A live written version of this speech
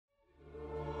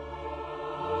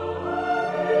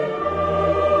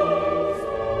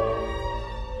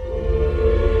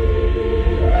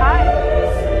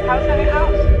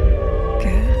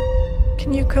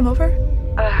come over?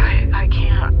 I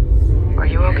can't. Are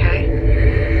you okay?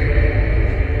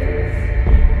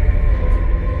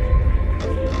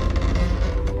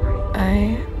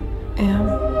 I am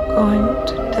going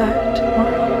to die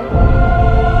tomorrow.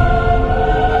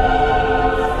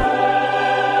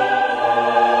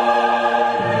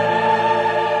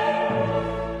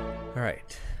 All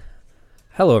right.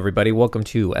 Hello, everybody. Welcome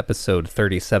to episode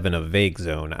 37 of Vague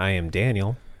Zone. I am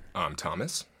Daniel. I'm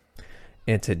Thomas.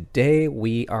 And today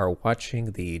we are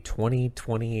watching the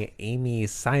 2020 Amy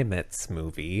Seimetz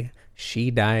movie, She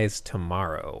Dies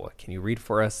Tomorrow. Can you read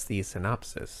for us the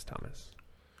synopsis, Thomas?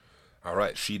 All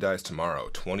right, She Dies Tomorrow,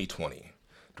 2020,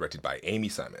 directed by Amy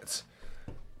Seimetz.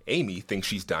 Amy thinks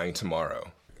she's dying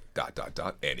tomorrow, ...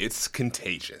 and it's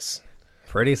contagious.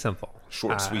 Pretty simple.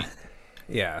 Short and sweet.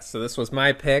 Yeah, so this was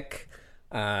my pick.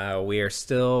 We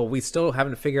still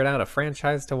haven't figured out a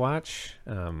franchise to watch.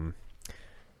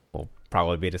 We'll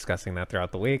probably be discussing that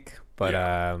throughout the week. But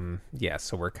yeah,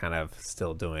 so we're kind of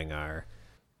still doing our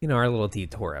little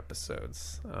detour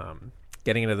episodes.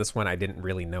 Getting into this one, I didn't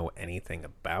really know anything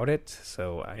about it,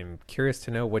 so I'm curious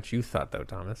to know what you thought, though,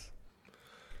 Thomas.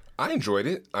 I enjoyed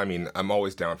it. I mean, I'm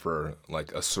always down for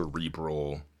like a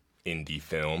cerebral indie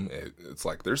film. It's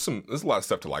like there's a lot of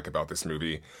stuff to like about this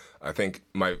movie. I think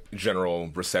my general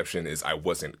reception is I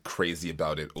wasn't crazy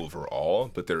about it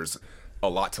overall, but there's a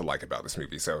lot to like about this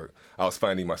movie. So I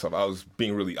was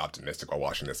being really optimistic while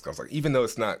watching this, because like, even though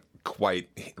it's not quite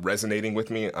resonating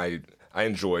with me, I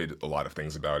enjoyed a lot of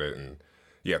things about it. And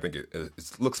yeah, I think it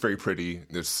looks very pretty.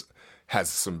 This has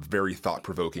some very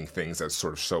thought-provoking things that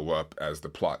sort of show up as the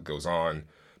plot goes on.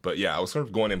 But yeah, I was sort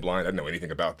of going in blind. I didn't know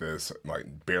anything about this. Like,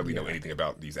 barely know anything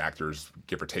about these actors,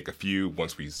 give or take a few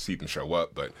once we see them show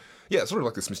up. But yeah, it's sort of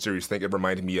like this mysterious thing. It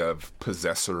reminded me of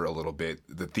Possessor a little bit.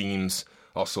 The themes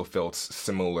also felt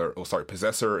similar.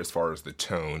 Possessor as far as the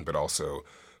tone, but also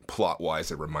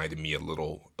plot-wise, it reminded me a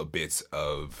bit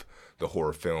of the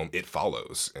horror film It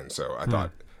Follows. And so I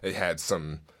thought it had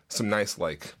some nice,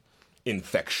 like,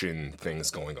 infection things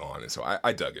going on. And so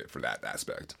I dug it for that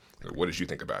aspect. What did you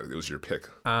think about it? It was your pick.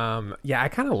 Yeah, I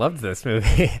kind of loved this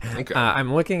movie. Okay.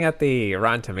 I'm looking at the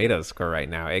Rotten Tomatoes score right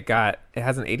now. It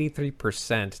has an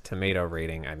 83% tomato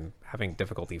rating. I'm having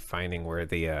difficulty finding where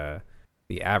the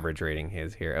average rating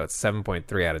is here. Oh, it's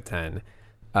 7.3 out of 10.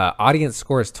 Audience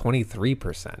score is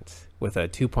 23% with a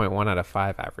 2.1 out of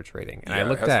 5 average rating. And Yeah, I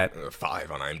looked it has at a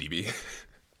 5 on IMDb.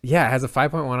 Yeah, it has a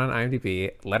 5.1 on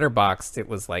IMDb. Letterboxd, it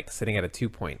was like sitting at a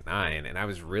 2.9, and I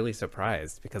was really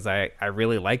surprised because I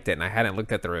really liked it, and I hadn't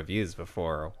looked at the reviews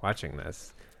before watching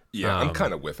this. Yeah, I'm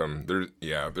kind of with them.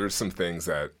 There's some things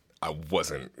that I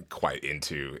wasn't quite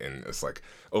into, and it's like,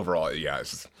 overall, yeah,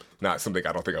 it's just not something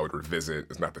I don't think I would revisit.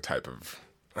 It's not the type of,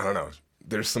 I don't know.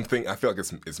 There's something, I feel like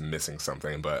it's missing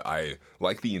something, but I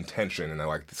like the intention, and I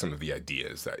like some of the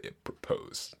ideas that it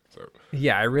proposed. So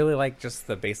yeah, I really like just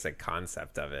the basic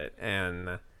concept of it,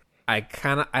 and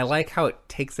I like how it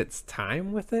takes its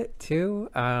time with it too.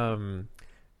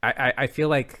 I feel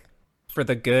like for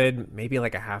the good, maybe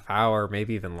like a half hour,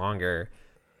 maybe even longer.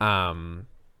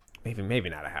 Maybe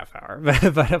not a half hour,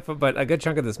 but a good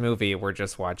chunk of this movie, we're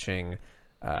just watching.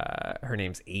 Her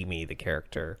name's Amy, the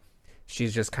character.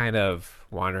 She's just kind of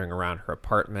wandering around her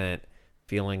apartment,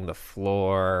 feeling the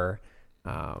floor.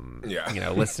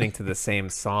 Listening to the same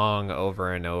song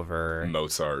over and over.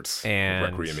 Mozart's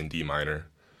and Requiem in D minor.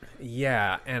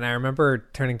 Yeah, and I remember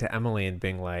turning to Emily and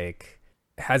being like,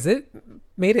 has it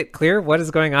made it clear what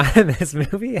is going on in this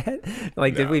movie yet?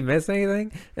 Like, did we miss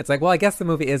anything? It's like, well, I guess the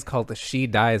movie is called She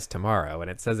Dies Tomorrow, and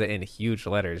it says it in huge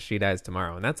letters, She Dies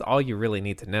Tomorrow, and that's all you really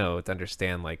need to know to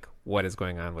understand, like, what is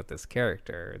going on with this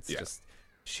character. It's just,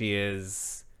 she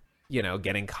is,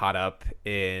 getting caught up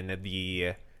in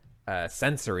the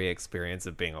sensory experience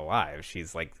of being alive.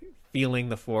 She's like feeling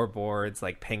the floorboards,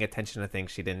 like paying attention to things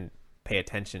she didn't pay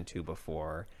attention to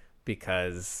before,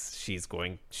 because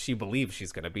she believes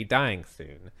she's going to be dying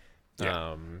soon.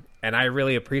 And I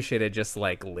really appreciated just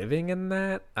like living in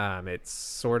that. It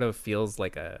sort of feels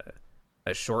like a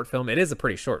short film. It is a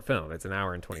pretty short film. It's an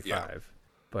hour and 25.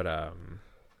 But I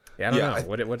don't know.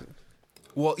 What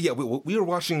Well, yeah, we were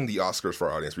watching the Oscars for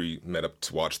our audience. We met up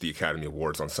to watch the Academy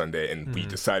Awards on Sunday, and we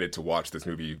decided to watch this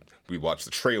movie. We watched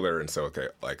the trailer, and so, okay,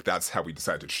 like, that's how we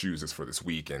decided to choose this for this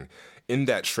week. And in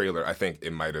that trailer, I think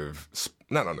it might have,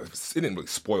 it didn't really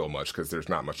spoil much, because there's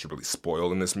not much to really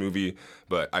spoil in this movie,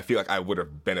 but I feel like I would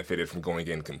have benefited from going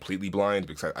in completely blind,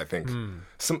 because I think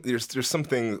there's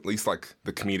something, at least like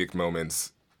the comedic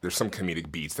moments, there's some comedic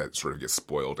beats that sort of get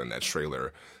spoiled in that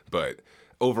trailer, but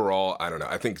overall, I don't know.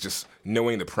 I think just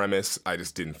knowing the premise, I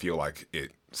just didn't feel like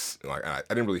it. Like I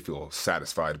didn't really feel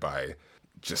satisfied by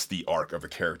just the arc of the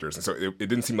characters. And so it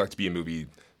didn't seem like to be a movie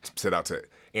set out to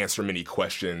answer many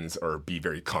questions or be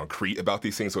very concrete about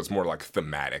these things. So it's more like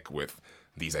thematic with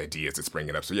these ideas it's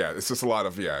bringing up. So yeah, it's just a lot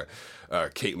of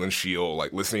Caitlin Sheil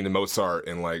like listening to Mozart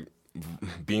and like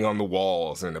being on the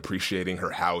walls and appreciating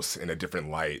her house in a different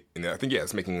light. And I think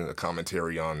it's making a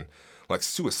commentary on like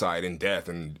suicide and death.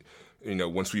 And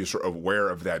once we are sort of aware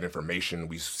of that information,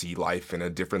 we see life in a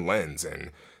different lens.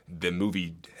 And the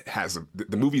movie has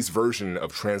the movie's version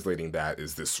of translating that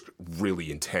is this really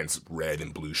intense red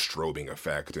and blue strobing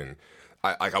effect. And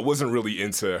I wasn't really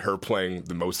into her playing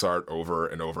the Mozart over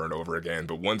and over and over again,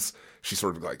 but once she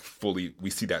sort of like fully, we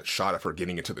see that shot of her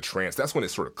getting into the trance, that's when it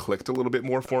sort of clicked a little bit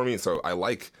more for me. And so I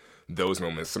like those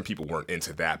moments. Some people weren't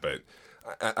into that, but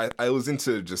I was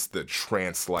into just the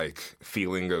trance-like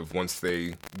feeling of once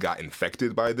they got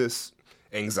infected by this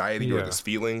anxiety or this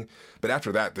feeling. But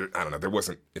after that, I don't know,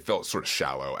 it felt sort of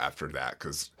shallow after that,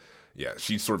 because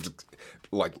she sort of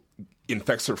like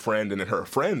infects her friend, and then her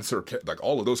friends are like,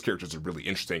 all of those characters are really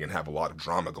interesting and have a lot of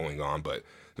drama going on, but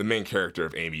the main character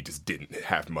of Amy just didn't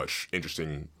have much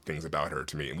interesting things about her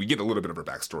to me. And we get a little bit of her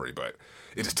backstory, but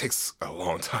it just takes a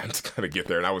long time to kind of get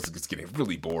there, and I was just getting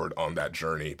really bored on that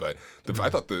journey. But I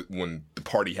thought that when the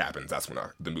party happens, that's when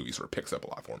the movie sort of picks up a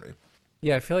lot for me.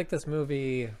 Yeah, I feel like this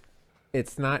movie,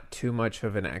 it's not too much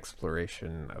of an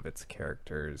exploration of its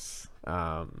characters.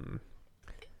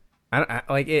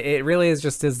 It really is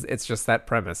it's just that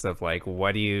premise of like,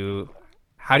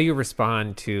 how do you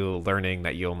respond to learning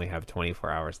that you only have 24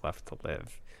 hours left to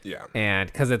live? Yeah. And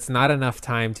because it's not enough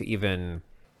time to even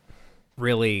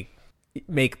really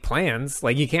make plans.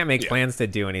 Like, you can't make plans to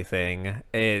do anything.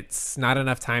 It's not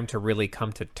enough time to really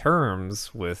come to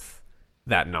terms with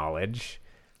that knowledge.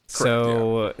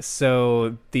 Correct,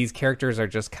 so these characters are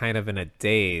just kind of in a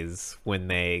daze when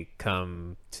they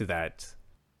come to that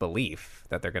belief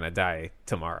that they're gonna die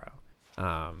tomorrow.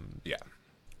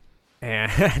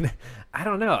 And I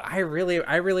don't know, I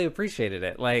really appreciated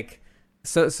it. Like,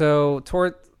 so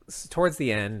towards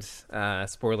the end,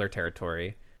 spoiler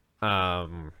territory,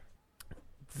 the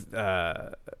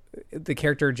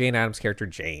character Jane Adams' character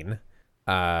Jane,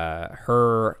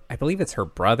 I believe it's her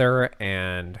brother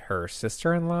and her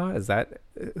sister-in-law, is that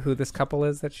who this couple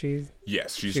is that she's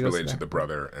related to the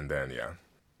brother, and then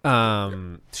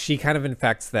she kind of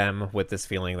infects them with this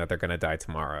feeling that they're going to die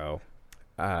tomorrow.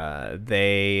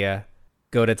 They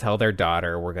go to tell their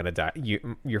daughter, we're going to die.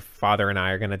 Your father and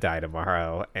I are going to die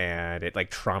tomorrow. And it like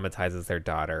traumatizes their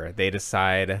daughter. They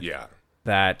decide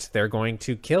that they're going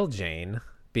to kill Jane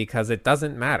because it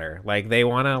doesn't matter. Like, they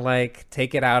want to like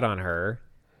take it out on her,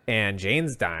 and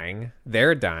Jane's dying.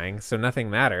 They're dying. So nothing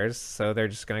matters. So they're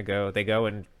just going to go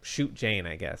and shoot Jane,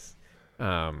 I guess.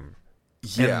 And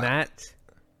that,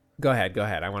 Go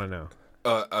ahead. I want to know.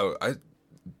 I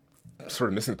sort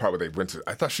of missing the part where they went to.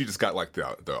 I thought she just got like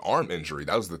the arm injury.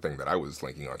 That was the thing that I was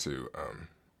linking onto.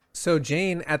 So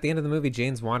Jane, at the end of the movie,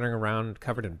 Jane's wandering around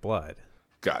covered in blood.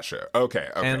 Gotcha. Okay.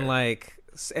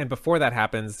 And before that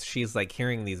happens, she's like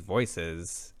hearing these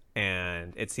voices,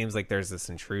 and it seems like there's this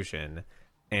intrusion.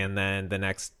 And then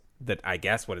I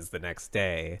guess what is the next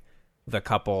day, the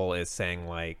couple is saying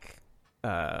like,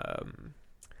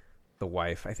 the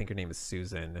wife, I think her name is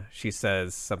Susan, she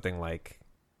says something like,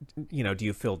 do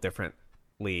you feel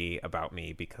differently about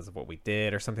me because of what we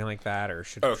did, or something like that, or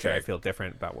should I feel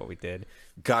different about what we did?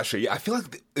 Gotcha. Yeah, I feel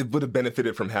like it would have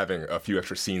benefited from having a few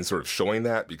extra scenes sort of showing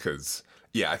that, because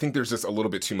I think there's just a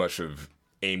little bit too much of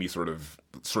Amy sort of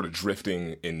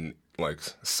drifting in like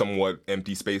somewhat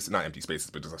empty space, not empty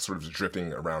spaces, but just sort of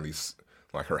drifting around these,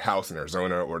 like her house in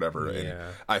Arizona or whatever. Yeah. And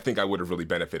I think I would have really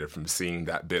benefited from seeing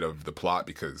that bit of the plot,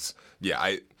 because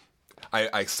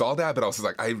I saw that, but I was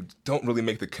like, I don't really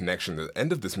make the connection. The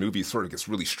end of this movie sort of gets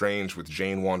really strange with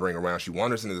Jane wandering around. She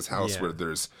wanders into this house where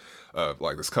there's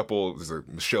like this couple, there's a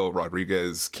Michelle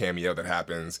Rodriguez cameo that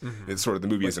happens. Mm-hmm. It's sort of, the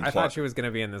movie is implied. I thought she was going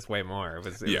to be in this way more. It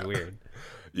was weird.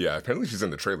 Yeah, apparently she's in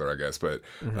the trailer, I guess, but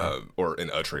or in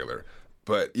a trailer.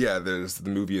 But the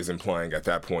movie is implying at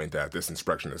that point that this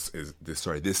infection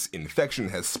this infection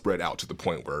has spread out to the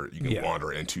point where you can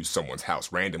wander into someone's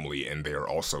house randomly, and they are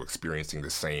also experiencing the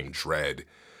same dread.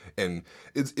 And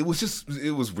it was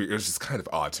weird. It was just kind of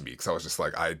odd to me, because I was just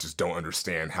like, I just don't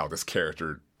understand how this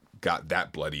character got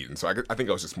that bloodied. And so I think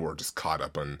I was just caught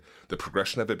up on the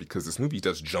progression of it, because this movie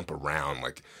does jump around.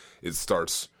 Like, it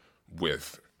starts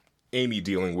with Amy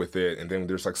dealing with it, and then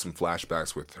there's like some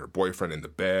flashbacks with her boyfriend in the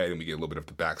bed, and we get a little bit of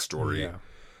the backstory,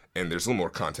 and there's a little more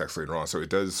context later on, so it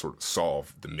does sort of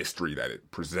solve the mystery that it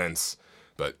presents.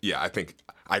 But I think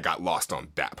I got lost on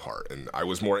that part, and I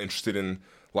was more interested in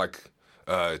like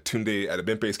Tunde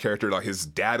Adebimpe's character, like his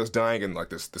dad was dying, and like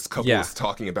this couple Yeah. is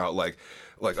talking about like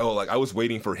oh, like I was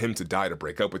waiting for him to die to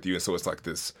break up with you, and so it's like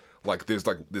this. Like there's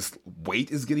like this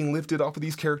weight is getting lifted off of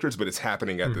these characters, but it's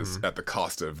happening at at the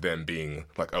cost of them being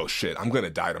like, oh shit, I'm gonna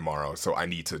die tomorrow, so I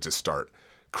need to just start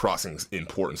crossing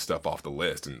important stuff off the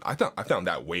list. And I found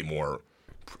that way more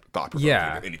thought provoking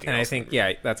than anything and else. I think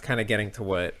that's kind of getting to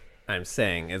what I'm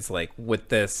saying is like with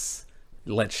this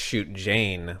let's shoot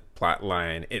Jane plot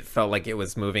line, it felt like it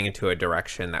was moving into a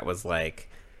direction that was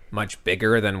like much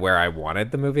bigger than where I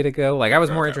wanted the movie to go. Like I was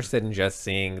more interested in just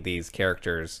seeing these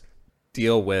characters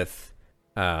deal with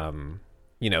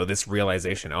this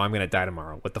realization, oh, I'm gonna die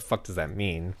tomorrow, what the fuck does that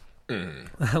mean?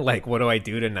 Like, what do I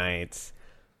do tonight?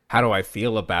 How do I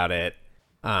feel about it?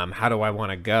 How do I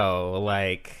want to go?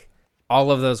 Like,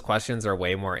 all of those questions are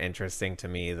way more interesting to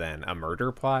me than a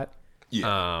murder plot.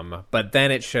 But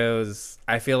then it shows,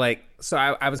 I feel like, so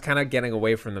I was kind of getting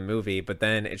away from the movie, but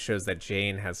then it shows that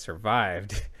Jane has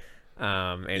survived.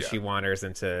 And she wanders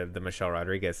into the Michelle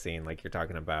Rodriguez scene like you're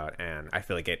talking about, and I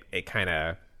feel like it kind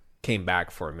of came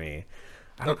back for me.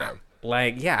 I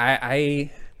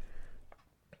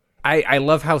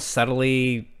love how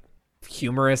subtly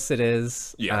humorous it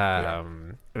is.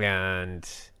 And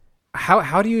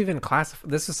how do you even classify,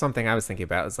 this is something I was thinking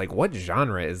about, is like, what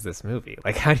genre is this movie?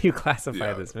 Like, how do you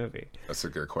classify this movie? That's a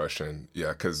good question. Yeah,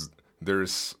 because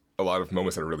there's a lot of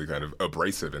moments that are really kind of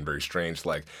abrasive and very strange.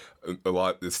 Like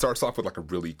it starts off with like a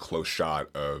really close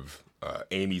shot of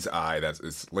Amy's eye.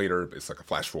 It's later, it's like a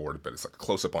flash forward, but it's like a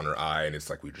close up on her eye, and it's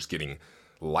like we're just getting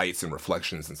lights and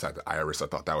reflections inside the iris. I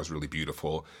thought that was really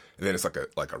beautiful. And then it's like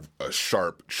a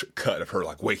sharp cut of her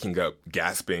like waking up,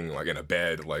 gasping, like in a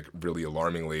bed, like really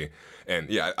alarmingly. And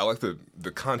yeah, I like the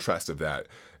contrast of that.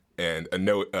 And a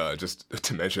note, just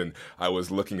to mention, I was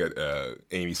looking at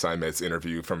Amy Seimet's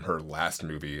interview from her last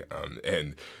movie,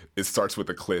 and it starts with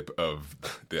a clip of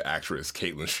the actress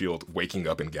Caitlin Shield waking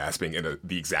up and gasping in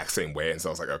the exact same way. And so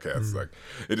I was like, okay, that's like,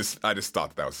 I just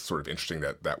thought that was sort of interesting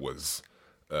that was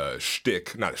a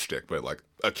shtick, not a shtick, but like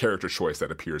a character choice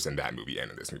that appears in that movie and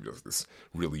in this movie. This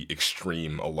really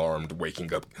extreme, alarmed,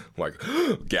 waking up, like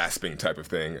gasping type of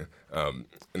thing.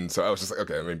 And so I was just like,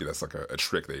 okay, maybe that's like a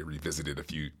trick they revisited a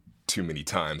few too many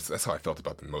times. That's how I felt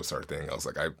about the Mozart thing. I was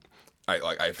like,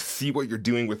 I see what you're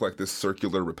doing with like this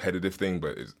circular repetitive thing,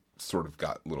 but it sort of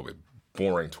got a little bit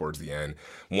boring towards the end.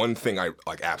 One thing I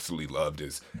like absolutely loved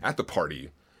is at the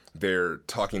party, they're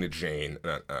talking to Jane.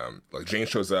 Like Jane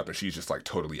shows up and she's just like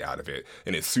totally out of it.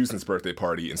 And it's Susan's birthday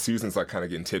party, and Susan's like kind of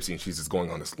getting tipsy, and she's just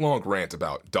going on this long rant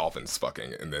about dolphins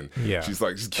fucking. And then she's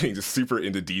like just getting just super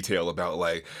into detail about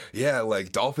like, yeah,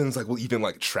 like dolphins like will even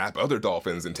like trap other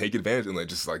dolphins and take advantage, and like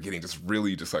just like getting just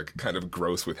really just like kind of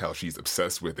gross with how she's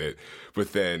obsessed with it.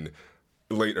 But then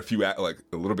a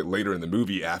little bit later in the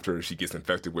movie, after she gets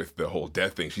infected with the whole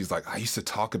death thing, she's like, I used to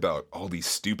talk about all these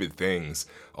stupid things,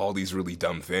 all these really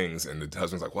dumb things, and the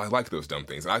husband's like, well, I like those dumb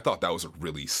things. And I thought that was a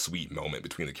really sweet moment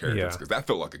between the characters, because that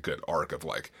felt like a good arc of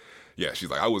like, yeah, she's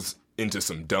like, I was into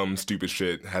some dumb stupid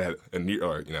shit, had a near,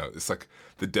 or it's like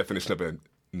the definition of a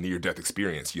near-death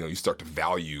experience. You start to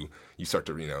value,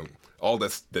 all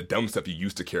that's the dumb stuff you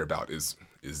used to care about is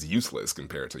useless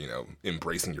compared to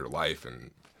embracing your life.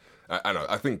 And I don't know.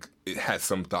 I think it had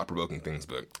some thought-provoking things,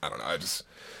 but I don't know. I just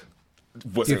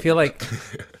wasn't. Do you feel like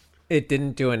it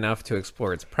didn't do enough to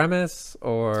explore its premise,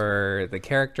 or the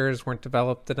characters weren't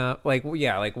developed enough? Like,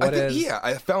 yeah, like what is? Yeah,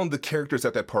 I found the characters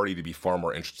at that party to be far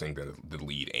more interesting than the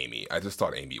lead, Amy. I just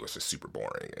thought Amy was just super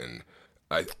boring, and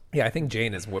I think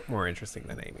Jane is more interesting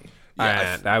than Amy.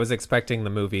 Yeah, and I was expecting the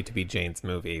movie to be Jane's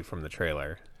movie from the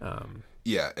trailer.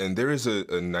 Yeah, and there is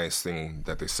a nice thing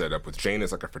that they set up with Jane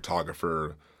as like a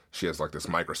photographer. She has like this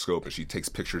microscope, and she takes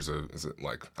pictures of, is it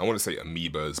like, I want to say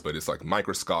amoebas, but it's like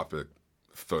microscopic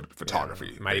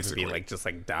photography. Might basically. Even be like just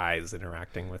like dyes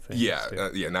interacting with things. Yeah,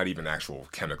 not even actual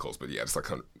chemicals, but yeah, it's like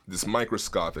this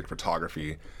microscopic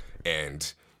photography.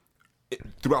 And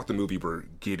throughout the movie, we're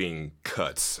getting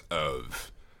cuts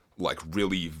of like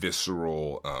really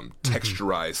visceral,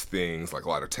 texturized things, like a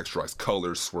lot of texturized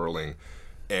colors swirling.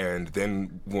 And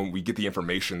then when we get the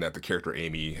information that the character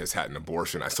Amy has had an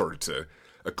abortion, I started to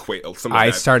equate some of that. I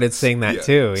started seeing that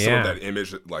too. Some of that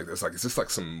image, like it's like, is this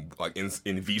like some like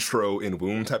in vitro in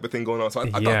womb type of thing going on? So I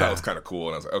thought that was kind of cool,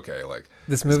 and I was like, okay, like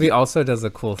this movie also does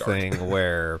a cool thing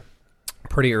where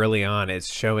pretty early on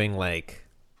it's showing like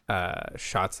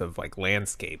shots of like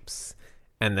landscapes,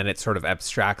 and then it sort of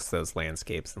abstracts those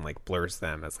landscapes and like blurs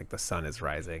them as like the sun is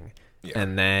rising,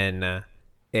 and then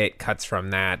it cuts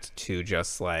from that to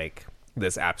just like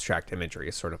this abstract imagery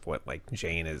is sort of what like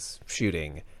Jane is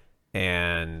shooting.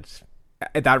 And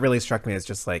that really struck me as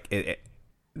just like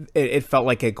it felt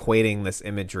like equating this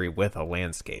imagery with a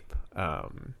landscape. I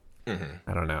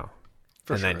don't know.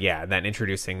 Then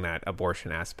introducing that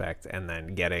abortion aspect and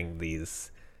then getting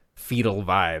these fetal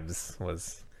vibes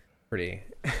was pretty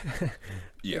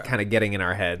kind of getting in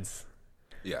our heads.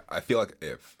 Yeah, I feel like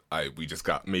if we just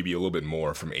got maybe a little bit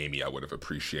more from Amy, I would have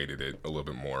appreciated it a little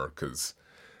bit more because,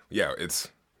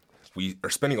 we are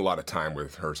spending a lot of time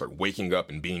with her sort of waking up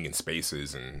and being in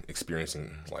spaces and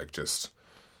experiencing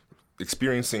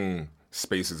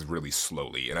spaces really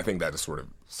slowly. And I think that just sort of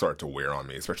started to wear on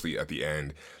me, especially at the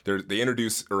end. They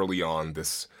introduce early on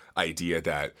this idea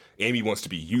that Amy wants to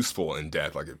be useful in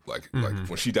death. Like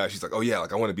when she dies, she's like, oh yeah,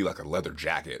 like I want to be like a leather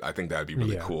jacket. I think that'd be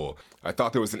really cool. I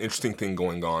thought there was an interesting thing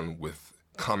going on with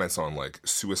comments on like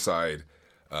suicide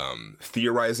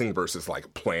theorizing versus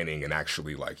like planning and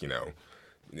actually like,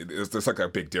 there's like a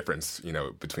big difference,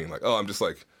 between like, oh, I'm just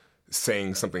like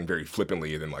saying something very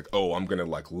flippantly and then like, oh, I'm gonna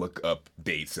like look up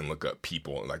dates and look up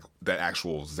people, and like the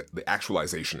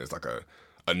actualization is like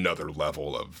another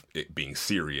level of it being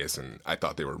serious. And I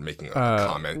thought they were making a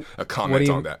comment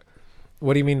on that.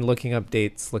 What do you mean looking up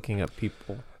dates, looking up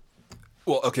people?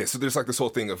 Well, okay, so there's like this whole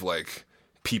thing of like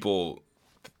people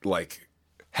like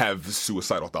have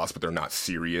suicidal thoughts but they're not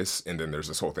serious, and then there's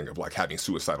this whole thing of like having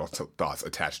suicidal thoughts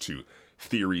attached to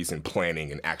theories and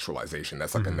planning and actualization.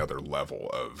 That's like another level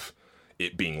of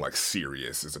it being like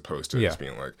serious as opposed to just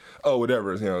being like, oh,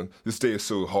 whatever, this day is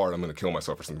so hard, I'm gonna kill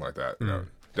myself or something like that.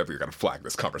 Definitely got to flag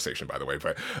this conversation, by the way.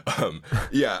 But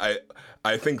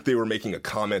I think they were making a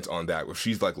comment on that where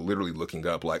she's like literally looking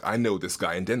up like, I know this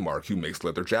guy in Denmark who makes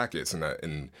leather jackets,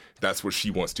 and that's what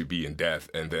she wants to be in death.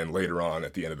 And then later on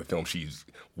at the end of the film, she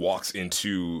walks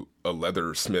into a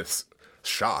leathersmith's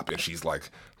shop and she's like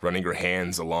running her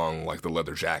hands along like the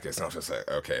leather jackets, and I was just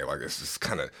like, okay, like it's just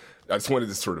kind of, I just wanted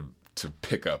to sort of to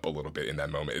pick up a little bit in that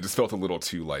moment. It just felt a little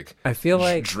too like, I feel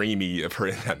like dreamy of her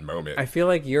in that moment. I feel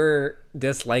like you're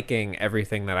disliking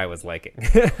everything that I was liking.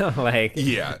 Like,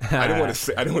 yeah, I don't want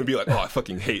to be like, oh, I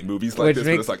fucking hate movies like this,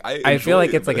 but it's like I feel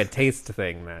like it's like a taste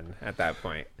thing then at that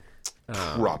point.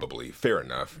 Probably fair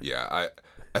enough. Yeah,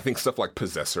 I think stuff like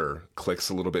Possessor clicks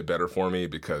a little bit better for me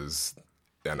because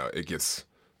I know it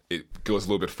goes a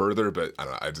little bit further, but I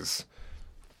don't know,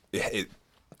 it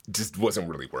just wasn't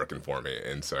really working for me,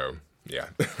 and so it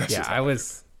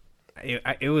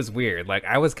was weird. Like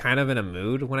I was kind of in a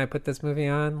mood when I put this movie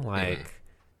on, like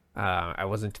I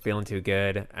wasn't feeling too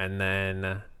good, and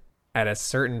then at a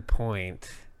certain point,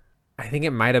 I think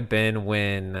it might have been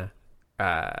when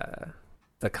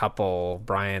the couple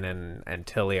Brian and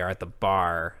Tilly are at the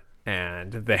bar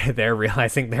and they're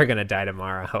realizing they're gonna die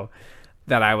tomorrow,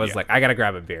 that I was like, I gotta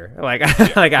grab a beer. Like,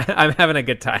 I'm having a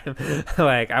good time.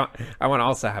 Like, I want to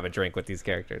also have a drink with these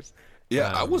characters.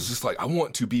 Yeah, I was just like, I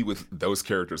want to be with those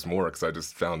characters more because I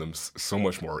just found them so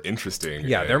much more interesting.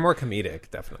 Yeah, they're more comedic,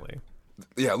 definitely.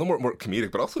 Yeah, a little more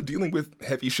comedic, but also dealing with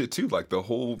heavy shit too. Like the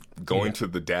whole going to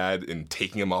the dad and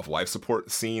taking him off life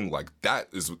support scene. Like that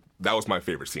was my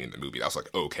favorite scene in the movie. I was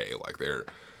like, okay, like they're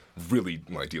really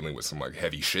like dealing with some like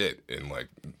heavy shit and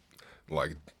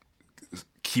like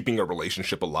keeping a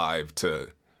relationship alive to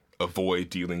avoid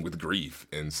dealing with grief.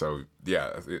 And so,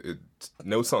 yeah, it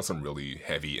notes on some really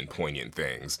heavy and poignant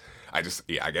things. I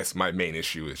guess my main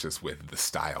issue is just with the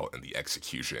style and the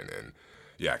execution. And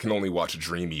yeah, I can only watch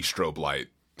dreamy strobe light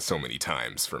so many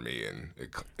times for me. And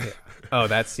oh,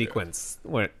 that sequence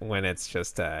when it's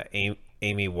just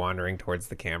Amy wandering towards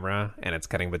the camera and it's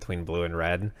cutting between blue and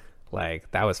red, like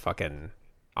that was fucking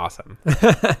awesome.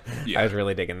 I was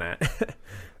really digging that.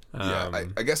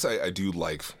 I guess I do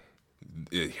like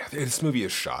this movie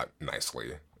is shot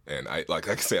nicely, and I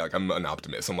say I'm an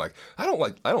optimist. I'm like I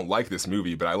don't like this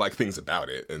movie, but I like things about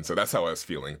it, and so that's how I was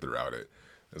feeling throughout it,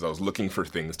 as I was looking for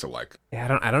things to like.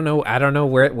 Yeah, I don't know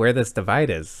where this divide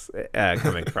is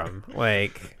coming from.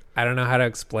 Like I don't know how to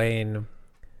explain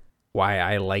why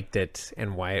I liked it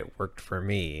and why it worked for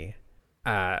me.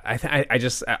 I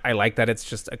like that it's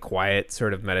just a quiet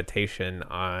sort of meditation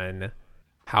on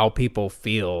how people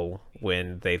feel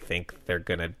when they think they're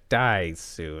gonna die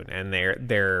soon, and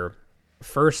they're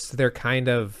kind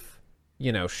of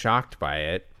shocked by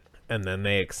it, and then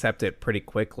they accept it pretty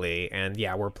quickly. And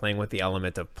yeah, we're playing with the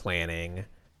element of planning.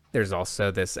 There's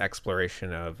also this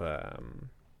exploration of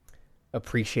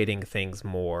appreciating things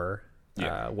more,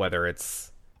 whether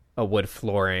it's a wood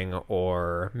flooring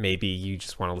or maybe you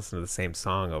just want to listen to the same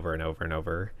song over and over and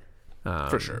over.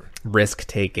 For sure. Risk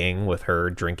taking with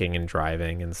her drinking and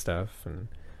driving and stuff. And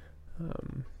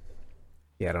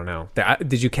I don't know.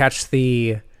 Did you catch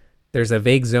there's a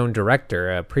Vague Zone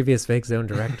director, a previous Vague Zone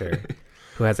director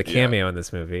who has a cameo in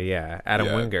this movie. Yeah. Adam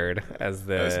Wingard as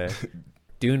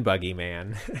Dune Buggy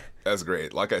Man. That's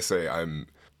great. Like I say,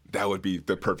 that would be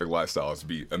the perfect lifestyle, is to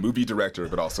be a movie director,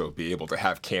 but also be able to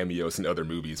have cameos in other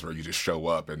movies where you just show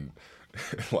up and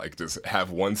like just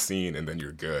have one scene and then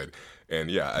you're good.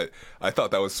 And yeah, I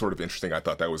thought that was sort of interesting. I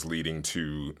thought that was leading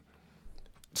to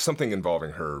something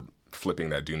involving her flipping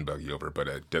that dune buggy over, but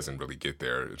it doesn't really get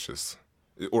there. It's just,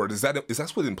 or is that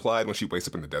what implied when she wakes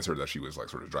up in the desert, that she was like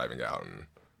sort of driving out and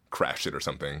crashed it or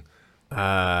something?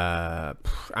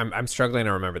 I'm struggling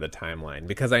to remember the timeline,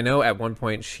 because I know at one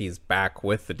point she's back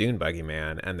with the dune buggy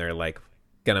man and they're like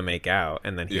gonna make out,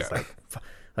 and then he's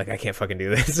like I can't fucking do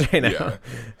this right now.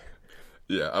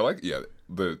 I like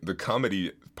the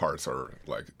comedy parts are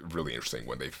like really interesting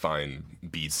when they find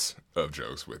beats of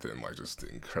jokes within like just the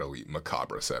incredibly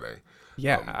macabre setting.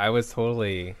 I was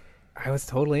totally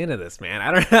into this, man.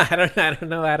 I don't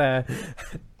know how to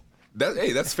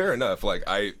that's fair enough. Like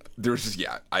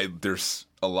there's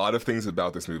a lot of things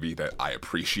about this movie that I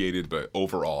appreciated, but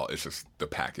overall it's just the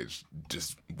package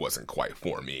just wasn't quite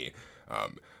for me.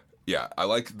 I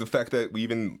like the fact that we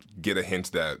even get a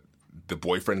hint that the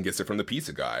boyfriend gets it from the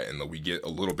pizza guy, and we get a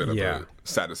little bit of a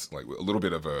little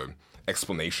bit of a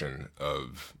explanation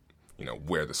of, you know,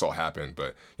 where this all happened.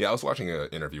 But yeah, I was watching an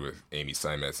interview with Amy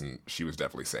Seimetz, and she was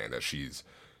definitely saying that she's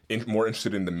more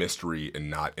interested in the mystery and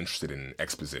not interested in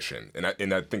exposition. And I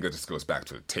think that just goes back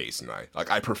to taste. And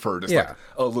I prefer just like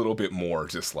a little bit more,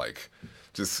 just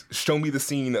show me the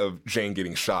scene of Jane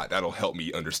getting shot. That'll help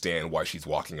me understand why she's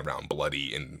walking around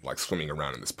bloody and like swimming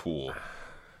around in this pool.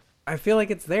 I feel like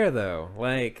it's there though,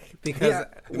 like, because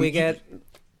we get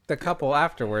the couple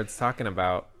afterwards talking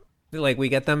about, like, we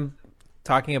get them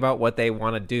talking about what they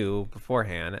want to do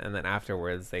beforehand, and then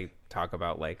afterwards they talk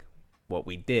about like what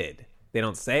we did. They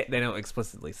don't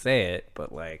explicitly say it,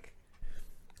 but like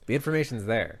the information's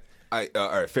there. All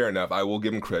right, fair enough. I will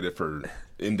give him credit for,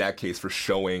 in that case, for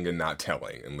showing and not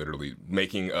telling, and literally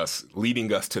leading us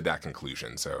to that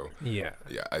conclusion. So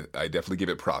I definitely give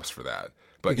it props for that.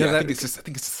 But I think it's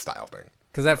a style thing.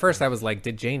 Because at first I was like,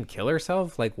 did Jane kill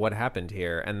herself? Like, what happened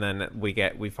here? And then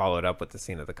we followed up with the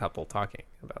scene of the couple talking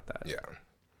about that. Yeah.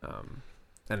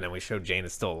 And then we showed Jane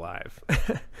is still alive.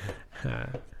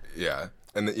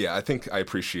 I think I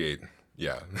appreciate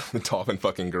the Dolphin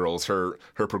fucking girls, her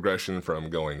progression from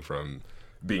going from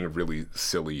being really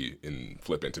silly and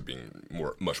flippant to being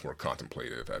much more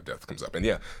contemplative as death comes up.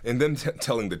 And then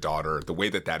telling the daughter, the way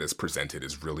that is presented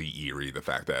is really eerie. The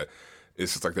fact that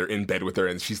it's just like they're in bed with her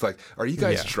and she's like, are you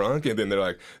guys drunk? And then they're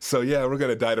like, so yeah, we're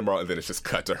gonna die tomorrow. And then it's just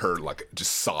cut to her like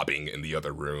just sobbing in the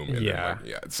other room. And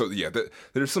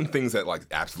there's some things that like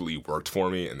absolutely worked for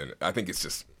me, and then I think it's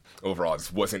just overall I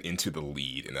just wasn't into the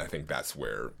lead, and I think that's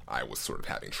where I was sort of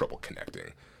having trouble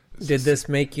connecting. Did this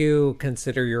make you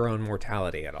consider your own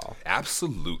mortality at all?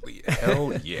 Absolutely.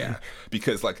 Hell yeah.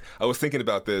 Because like I was thinking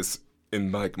about this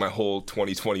in like my whole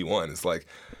 2021. It's like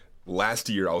last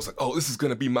year I was like, oh, this is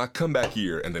going to be my comeback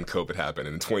year. And then COVID happened.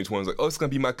 And in 2020 I was like, oh, it's going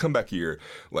to be my comeback year.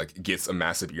 Like gets a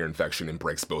massive ear infection and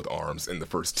breaks both arms in the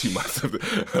first 2 months of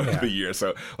the year.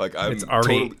 So like it's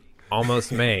already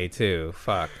almost May too.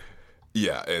 Fuck.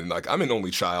 Yeah. And like I'm an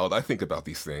only child. I think about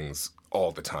these things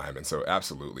all the time. And so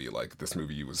absolutely, like this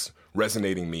movie was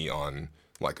resonating me on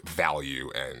like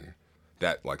value and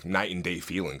that like night and day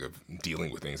feeling of dealing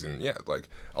with things. And like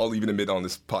I'll even admit on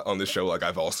this show, like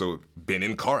I've also been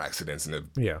in car accidents and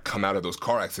have come out of those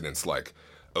car accidents like,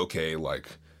 okay, like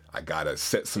I gotta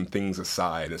set some things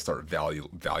aside and start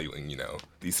valuing, you know,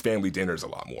 these family dinners a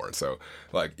lot more. And so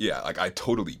like, like I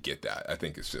totally get that. I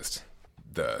think it's just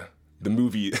the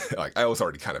movie, like I was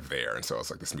already kind of there, and so I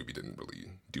was like, this movie didn't really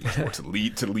do much more to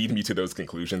lead me to those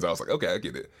conclusions. I was like, okay, I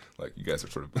get it. Like you guys are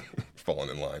sort of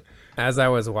falling in line. As I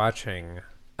was watching,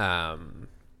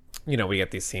 you know, we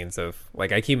get these scenes of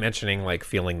like I keep mentioning like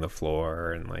feeling the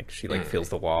floor, and like she like feels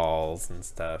the walls and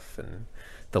stuff and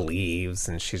the leaves,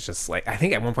 and she's just like, I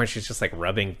think at one point she's just like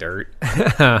rubbing dirt.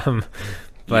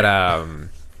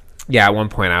 Yeah, at one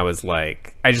point I was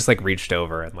like, I just like reached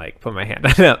over and like put my hand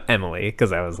on Emily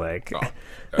because I was like,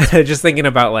 just thinking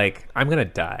about like, I'm going to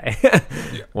die.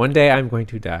 One day I'm going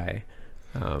to die.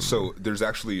 So there's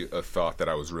actually a thought that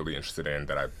I was really interested in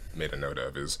that I made a note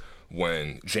of is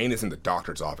when Jane is in the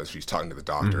doctor's office, she's talking to the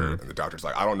doctor and the doctor's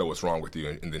like, I don't know what's wrong with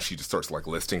you. And then she just starts like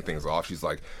listing things off. She's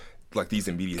like these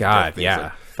immediate death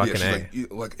things. Fucking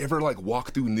like ever like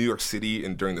walk through New York City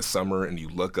and during the summer and you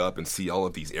look up and see all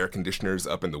of these air conditioners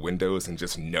up in the windows and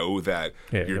just know that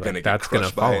you're gonna get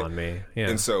crushed by it. Fall on me. Yeah.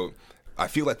 And so I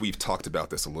feel like we've talked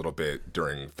about this a little bit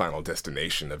during Final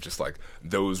Destination of just like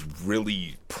those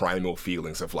really primal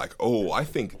feelings of like, oh, I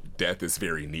think death is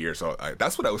very near. So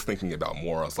that's what I was thinking about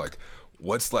more. I was like,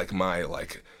 what's like my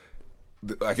like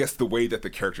I guess the way that the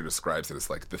character describes it is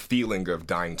like the feeling of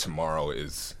dying tomorrow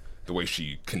is the way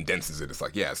she condenses it. It's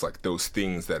like, yeah, it's like those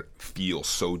things that feel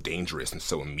so dangerous and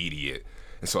so immediate.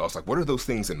 And so I was like, what are those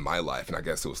things in my life? And I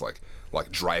guess it was like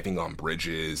driving on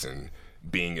bridges and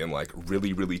being in like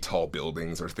really, really tall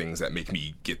buildings are things that make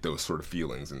me get those sort of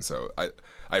feelings. And so I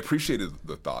appreciated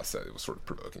the thoughts that it was sort of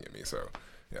provoking at me. So,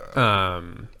 I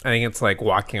think it's like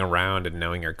walking around and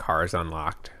knowing your car's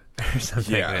unlocked or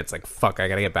something. Yeah. And it's like, fuck, I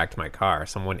gotta get back to my car.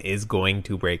 Someone is going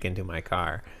to break into my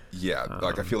car. yeah,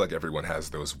 like I feel like everyone has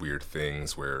those weird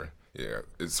things where, yeah,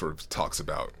 it sort of talks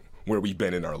about where we've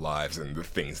been in our lives and the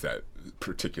things that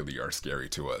particularly are scary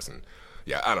to us. And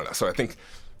yeah, I don't know. So I think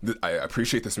I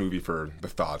appreciate this movie for the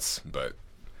thoughts, but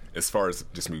as far as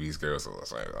just movies goes,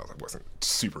 I wasn't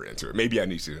super into it. Maybe I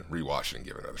need to rewatch it and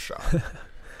give it another shot.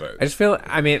 But I just feel,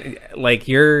 I mean, like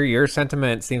your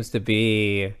sentiment seems to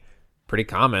be pretty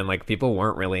common. Like people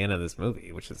weren't really into this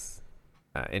movie, which is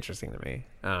interesting to me.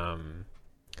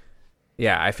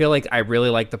 Yeah, I feel like I really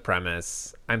like the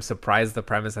premise. I'm surprised the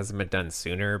premise hasn't been done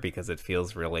sooner because it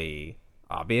feels really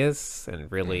obvious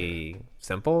and really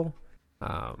simple.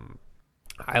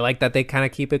 I like that they kind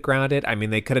of keep it grounded. I mean,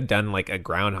 they could have done like a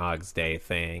Groundhog's Day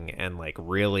thing and like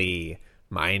really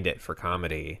mined it for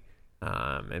comedy,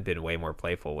 and been way more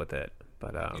playful with it.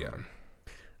 But yeah,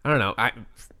 I don't know. I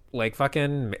like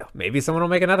fucking maybe someone will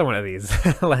make another one of these.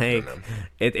 Like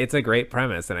it's a great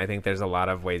premise, and I think there's a lot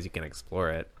of ways you can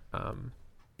explore it. I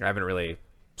haven't really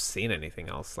seen anything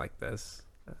else like this.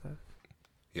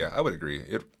 yeah, I would agree.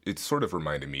 It sort of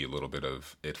reminded me a little bit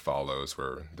of It Follows,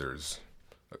 where there's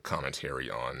a commentary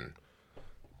on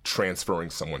transferring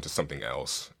someone to something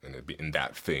else and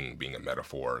that thing being a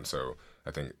metaphor. And so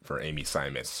I think for Amy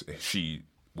Seimetz, she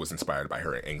was inspired by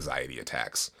her anxiety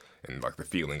attacks and like the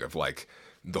feeling of like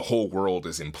the whole world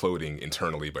is imploding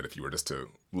internally, but if you were just to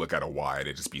look at a wide,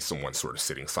 it'd just be someone sort of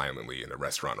sitting silently in a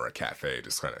restaurant or a cafe,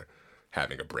 just kind of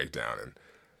having a breakdown.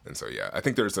 And so, yeah, I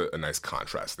think there's a nice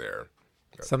contrast there.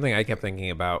 Something I kept thinking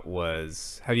about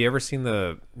was, have you ever seen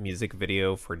the music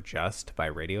video for Just by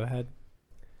Radiohead?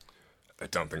 I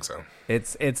don't think so.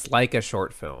 It's like a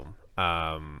short film.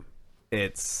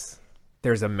 There's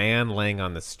a man laying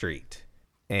on the street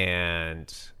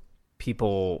and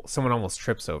someone almost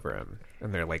trips over him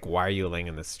and they're like, why are you laying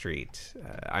in the street?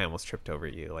 I almost tripped over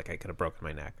you. Like I could have broken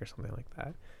my neck or something like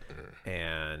that.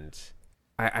 And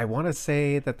I want to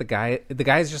say that the guy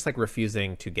is just like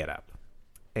refusing to get up.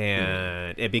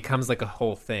 And it becomes like a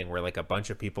whole thing where like a bunch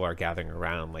of people are gathering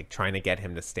around, like trying to get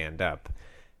him to stand up.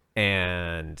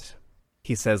 And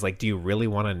he says like, do you really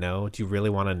want to know? Do you really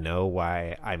want to know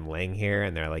why I'm laying here?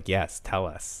 And they're like, yes, tell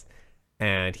us.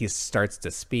 And he starts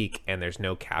to speak and there's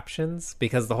no captions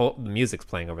because the music's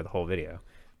playing over the whole video.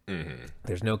 Mm-hmm.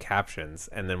 There's no captions.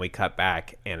 And then we cut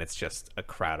back and it's just a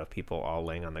crowd of people all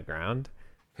laying on the ground.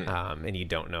 And you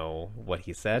don't know what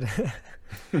he said.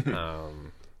 This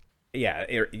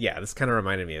kind of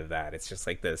reminded me of that. It's just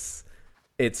like this,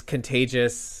 it's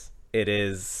contagious. It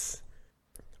is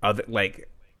other, like,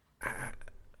 I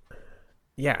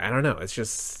don't know. It's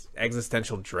just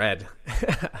existential dread.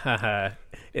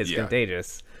 It's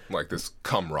contagious. Like this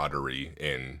camaraderie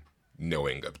in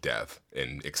knowing of death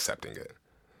and accepting it.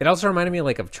 It also reminded me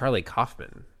like of Charlie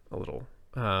Kaufman a little.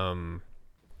 I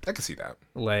can see that.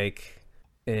 Like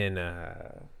in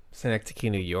Synecdoche,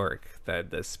 New York,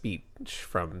 the speech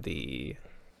from the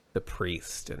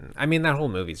priest, and I mean that whole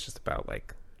movie's just about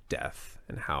like death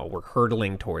and how we're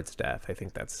hurtling towards death. I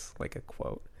think that's like a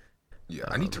quote. Yeah,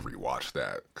 I need to rewatch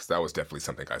that because that was definitely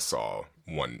something I saw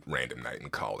one random night in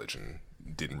college and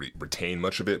didn't retain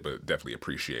much of it, but definitely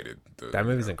appreciated that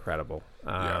movie's incredible.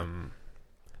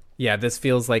 This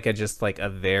feels like a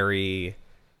very,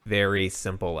 very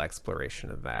simple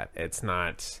exploration of that. It's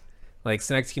not like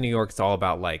Synecdoche, New York. It's all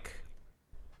about like,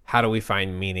 how do we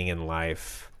find meaning in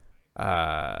life?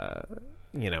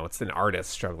 It's an artist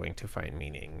struggling to find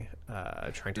meaning,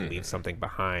 trying to leave something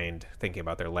behind, thinking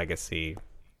about their legacy.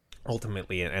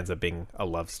 Ultimately, it ends up being a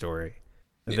love story.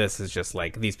 Yeah. This is just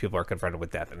like these people are confronted with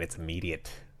death, and it's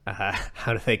immediate.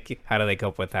 How do they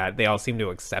cope with that? They all seem to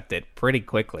accept it pretty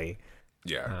quickly.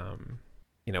 Yeah.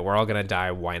 We're all gonna die.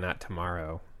 Why not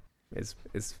tomorrow? Is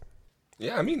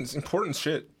Yeah, I mean, it's important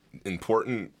shit.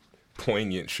 Important,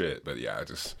 poignant shit, but yeah, it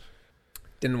just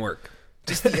didn't work.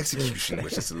 Just the execution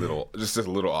was just a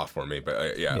little off for me.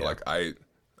 But like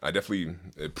I definitely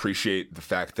appreciate the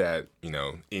fact that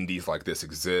indies like this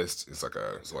exist. It's like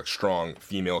a strong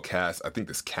female cast. I think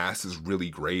this cast is really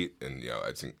great, and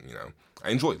I think I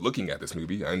enjoy looking at this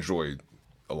movie. I enjoy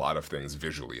a lot of things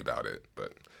visually about it,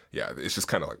 but yeah, it's just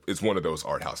kind of like it's one of those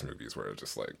art house movies where it's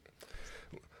just like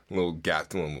a little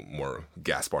more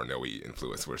Gaspar Noé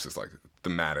influence, where it's just like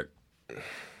thematic.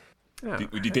 Oh. Do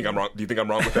you think I'm wrong? Do you think I'm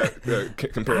wrong with that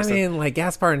comparison? I mean, like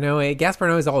Gaspar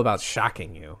Noé is all about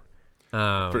shocking you.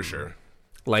 For sure.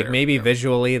 Like Fair, maybe yeah.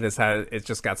 visually, it's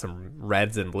just got some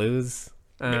reds and blues.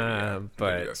 Maybe, yeah.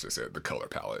 But Maybe that's just it, the color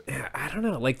palette. I don't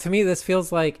know. Like to me, this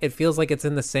feels like it's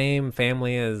in the same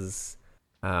family as,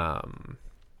 gosh,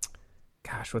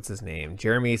 what's his name?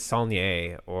 Jeremy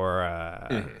Saulnier or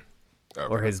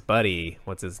Okay. his buddy.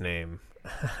 What's his name?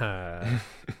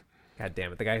 God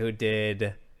damn it! The guy who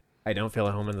did "I Don't Feel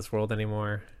at Home in This World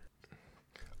Anymore."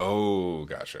 Oh,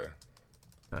 gotcha.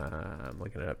 I'm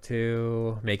looking it up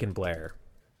too. Macon Blair.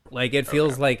 Like it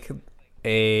feels like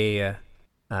a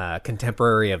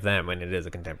contemporary of them, and it is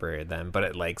a contemporary of them,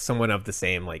 but like someone of the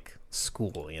same like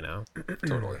school, you know.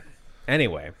 Totally.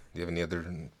 Anyway, Do you have any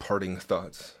other parting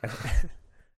thoughts?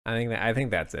 I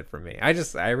think that's it for me.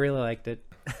 I really liked it.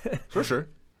 For sure.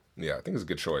 Yeah, I think it's a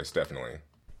good choice, definitely.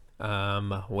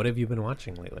 What have you been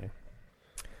watching lately?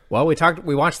 Well, we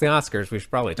watched the Oscars. We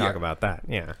should probably talk Yeah. about that.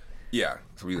 Yeah. Yeah,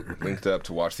 so we linked up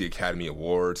to watch the Academy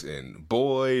Awards, and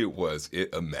boy, was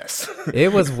it a mess.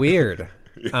 It was weird.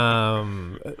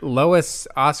 Lowest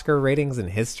Oscar ratings in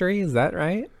history, is that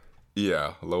right?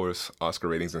 Yeah, lowest Oscar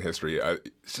ratings in history.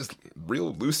 It's just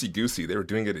real loosey-goosey. They were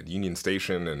doing it at Union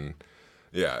Station, and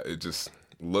yeah, it just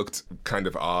looked kind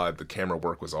of odd. The camera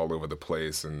work was all over the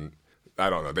place, and I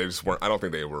don't know. They just weren't. I don't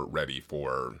think they were ready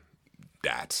for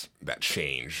that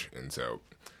change, and so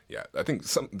yeah, I think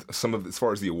some of as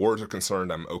far as the awards are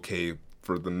concerned, I'm okay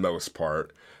for the most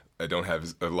part. I don't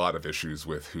have a lot of issues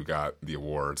with who got the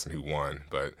awards and who won,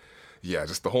 but yeah,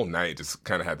 just the whole night just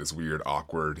kind of had this weird,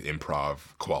 awkward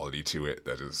improv quality to it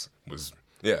that was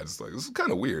just like, this is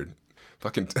kind of weird.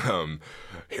 Fucking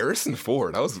Harrison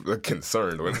Ford, I was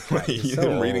concerned when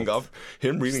him reading off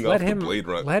the Blade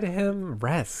Runner. Let him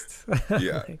rest.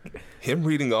 Yeah, him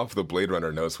reading off the Blade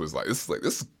Runner notes was like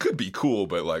this could be cool,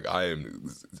 but like I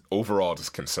am overall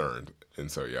just concerned.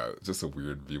 And so yeah, just a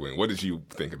weird viewing. What did you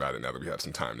think about it now that we have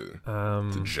some time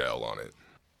to gel on it?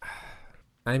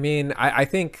 I mean, I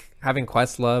think having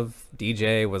Questlove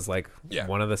DJ was like Yeah.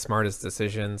 one of the smartest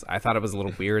decisions. I thought it was a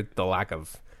little weird, the lack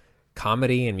of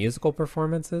comedy and musical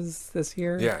performances this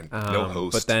year. Yeah, no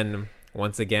host. But then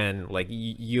once again, like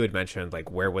you had mentioned,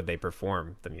 like where would they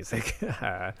perform the music?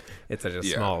 It's such a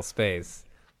Yeah. small space.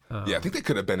 Yeah, I think they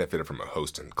could have benefited from a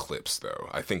host and clips, though.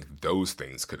 I think those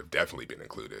things could have definitely been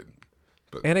included.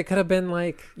 But And it could have been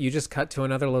like you just cut to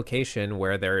another location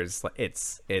where there's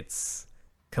it's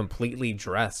completely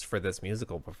dressed for this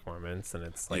musical performance, and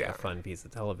it's like Yeah. a fun piece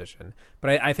of television.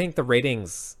 But I think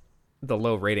the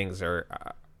low ratings are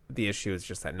the issue is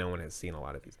just that no one has seen a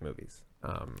lot of these movies.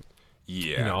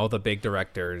 yeah, You know, all the big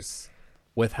directors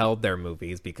withheld their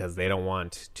movies because they don't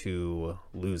want to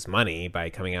lose money by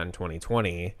coming out in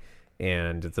 2020.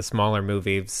 And the smaller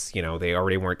movies, you know, they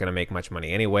already weren't going to make much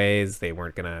money anyways. They're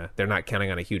not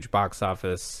counting on a huge box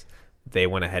office. They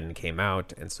went ahead and came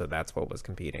out. And so that's what was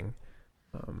competing.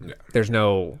 yeah. There's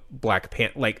no Black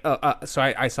Panther. Like, so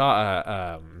I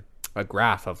saw a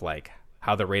graph of like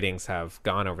how the ratings have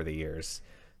gone over the years.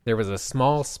 There was a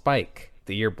small spike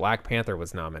the year Black Panther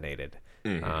was nominated.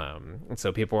 And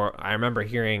so I remember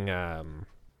hearing,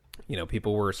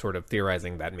 people were sort of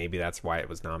theorizing that maybe that's why it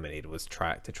was nominated, was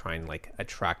to try and like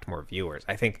attract more viewers.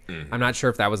 I think, I'm not sure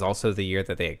if that was also the year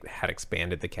that they had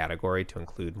expanded the category to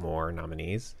include more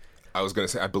nominees. I was gonna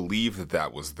say, I believe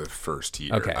that was the first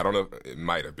year. Okay. I don't know. It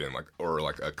might have been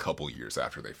like a couple years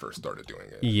after they first started doing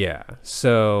it. Yeah.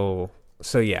 So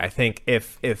yeah, I think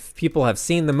if people have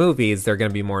seen the movies, they're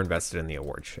going to be more invested in the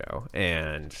award show.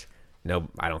 And no,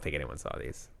 I don't think anyone saw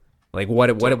these. Like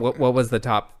what was the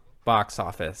top box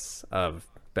office of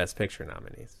Best Picture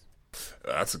nominees?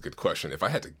 That's a good question. If I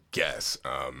had to guess,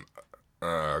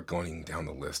 going down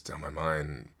the list down my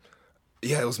mind,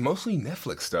 yeah, it was mostly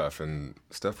Netflix stuff and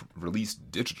stuff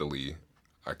released digitally.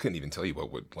 I couldn't even tell you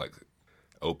what would like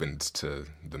opened to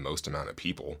the most amount of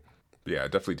people. But yeah,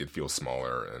 it definitely did feel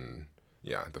smaller, and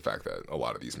yeah, the fact that a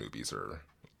lot of these movies are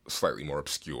slightly more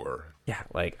obscure. Yeah,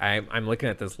 like I'm looking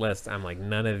at this list. I'm like,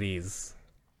 none of these.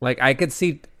 Like I could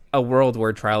see a world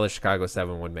where Trial of Chicago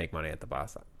 7 would make money at the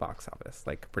box office,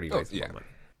 like pretty reasonable yeah. money.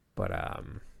 But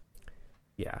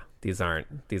yeah, these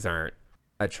aren't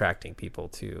attracting people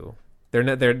to.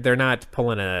 They're not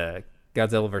pulling a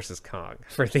Godzilla versus Kong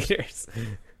for theaters.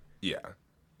 Yeah,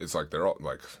 it's like they're all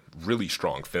like really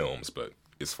strong films, but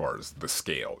as far as the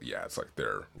scale, yeah, it's like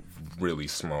they're really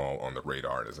small on the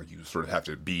radar. It's like you sort of have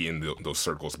to be in those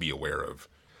circles, be aware of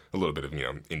a little bit of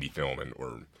indie film,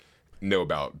 or know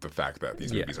about the fact that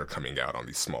these movies are coming out on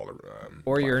these smaller.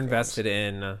 Or you're platforms. invested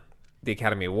in the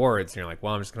Academy Awards, and you're like,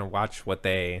 well, I'm just gonna watch what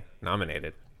they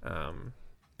nominated,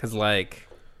 because like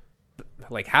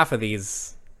half of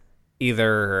these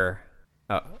either.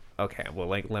 Okay, well,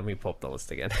 like let me pull up the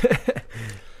list again.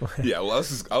 Yeah, well,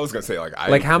 I was gonna say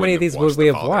like how many of these would we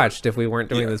have watched if we weren't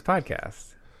doing Yeah. this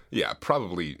podcast? Yeah,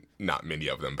 probably not many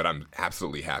of them, but I'm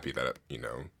absolutely happy that,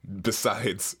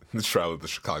 besides The Trial of the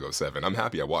Chicago 7, I'm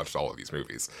happy I watched all of these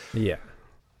movies. Yeah,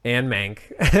 and Mank.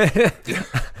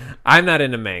 I'm not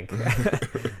into Mank.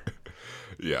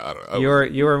 Yeah, I don't know.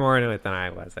 You were more into it than I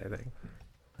was, I think.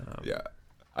 Yeah.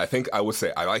 I think I would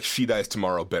say I like She Dies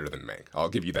Tomorrow better than Mank. I'll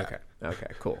give you that. Okay,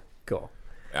 cool.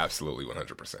 Absolutely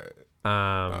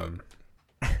 100%.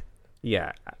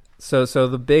 Yeah. So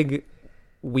the big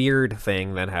weird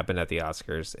thing that happened at the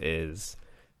Oscars is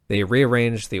they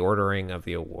rearranged the ordering of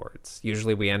the awards.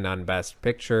 Usually we end on Best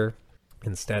Picture.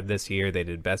 Instead, this year they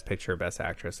did Best Picture, Best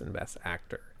Actress, and Best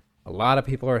Actor. A lot of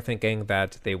people are thinking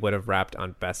that they would have wrapped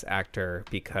on Best Actor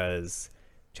because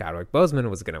Chadwick Boseman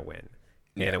was going to win.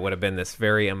 Yeah. And it would have been this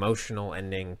very emotional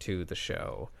ending to the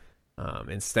show.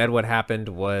 Instead, what happened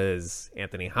was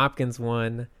Anthony Hopkins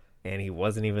won, and he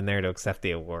wasn't even there to accept the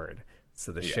award.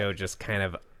 So the show just kind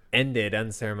of ended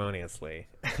unceremoniously.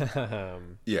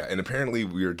 Yeah, and apparently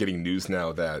we're getting news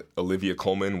now that Olivia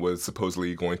Colman was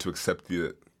supposedly going to accept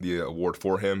the award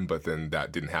for him, but then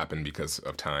that didn't happen because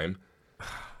of time.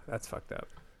 That's fucked up.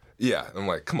 Yeah, I'm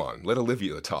like, come on, let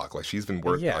Olivia talk. Like, she's been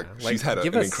working, she's had an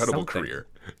give us incredible something. career.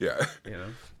 Yeah. You know?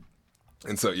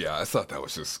 And so, yeah, I thought that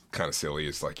was just kind of silly.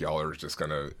 It's like, y'all are just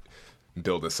going to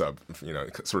build this up,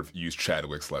 sort of use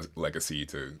Chadwick's legacy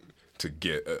to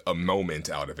get a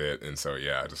moment out of it. And so,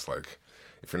 yeah, just like,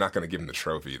 if you're not going to give him the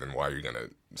trophy, then why are you going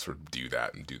to sort of do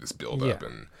that and do this build up? Yeah.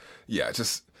 And yeah,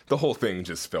 just the whole thing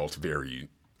just felt very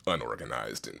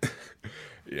unorganized. And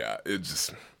yeah, it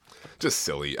just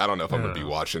silly. I don't know if I'm going to be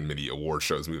watching many award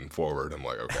shows moving forward. I'm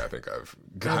like, okay, I think I've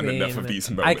gotten enough of these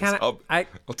moments. Go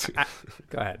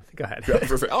ahead.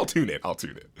 I'll tune in.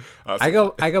 I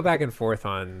go back and forth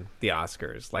on the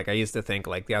Oscars. Like, I used to think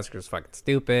like the Oscars fucking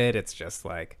stupid. It's just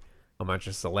like a bunch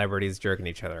of celebrities jerking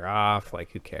each other off.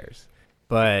 Like, who cares?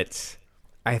 But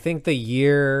I think the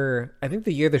year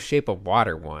The Shape of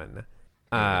Water won,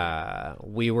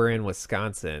 we were in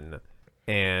Wisconsin.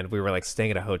 And we were like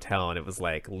staying at a hotel, and it was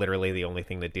like literally the only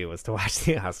thing to do was to watch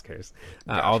the Oscars.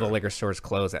 All the liquor stores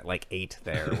close at like 8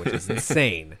 there, which is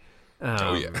insane.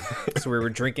 So we were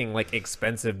drinking like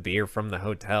expensive beer from the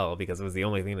hotel because it was the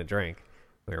only thing to drink.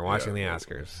 We were watching the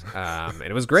Oscars, and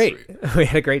it was great. We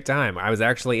had a great time. I was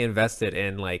actually invested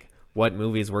in like what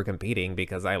movies were competing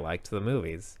because I liked the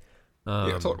movies.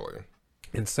 Yeah, totally.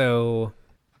 And so,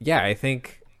 yeah, I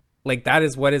think like that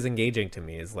is what is engaging to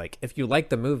me is like if you like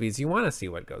the movies, you want to see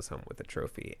what goes home with the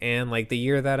trophy. And like the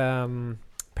year that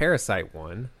Parasite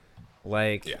won,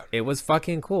 like it was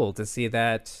fucking cool to see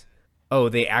that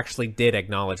they actually did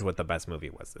acknowledge what the best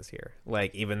movie was this year.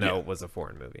 Like even though it was a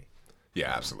foreign movie.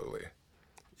 Yeah, absolutely.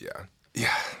 Yeah.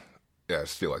 I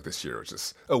just feel like this year was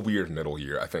just a weird middle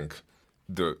year. I think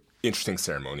the interesting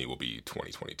ceremony will be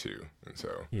 2022, and so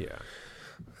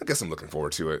I guess I'm looking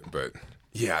forward to it. But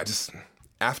yeah, just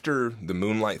after the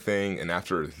Moonlight thing and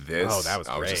after this, that was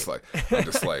I was great. I'm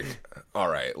just like, all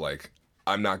right, like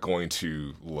I'm not going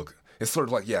to look. It's sort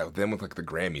of like, then with like the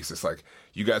Grammys, it's like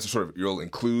you guys are you'll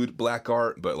include black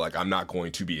art, but like I'm not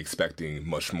going to be expecting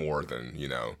much more than,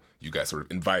 you guys sort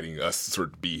of inviting us to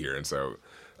sort of be here. And so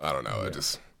I don't know.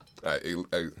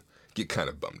 I get kind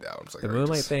of bummed out. I'm just like, the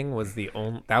Moonlight thing was the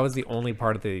only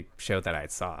part of the show that I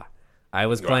saw. I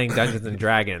was playing Dungeons and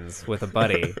Dragons with a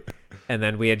buddy, and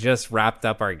then we had just wrapped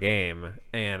up our game,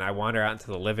 and I wander out into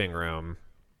the living room,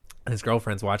 and his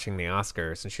girlfriend's watching the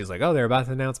Oscars, and she's like, "Oh, they're about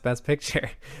to announce Best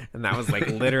Picture," and that was like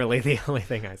literally the only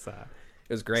thing I saw.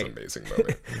 It was great. It's an amazing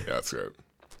moment. Yeah, that's good.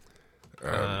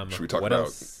 Should we talk what about?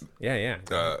 Else? Yeah.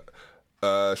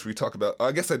 Should we talk about?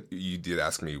 I guess you did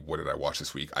ask me what did I watch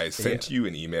this week. I sent you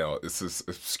an email. This is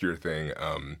an obscure thing.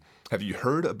 Have you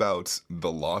heard about the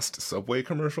Lost Subway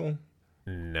commercial?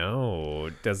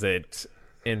 No. Does it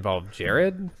involve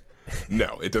Jared?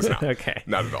 No, it does not. Okay.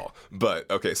 Not at all. But,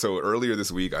 okay, so earlier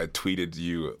this week, I tweeted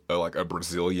you a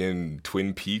Brazilian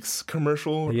Twin Peaks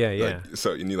commercial. Yeah.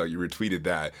 So, you retweeted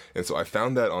that. And so I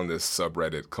found that on this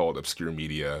subreddit called Obscure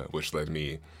Media, which led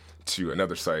me to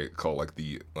another site called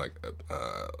the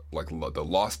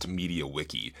Lost Media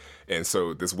Wiki. And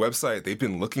so this website, they've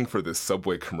been looking for this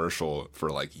Subway commercial for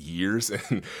years,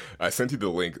 and I sent you the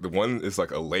link. The one is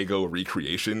a Lego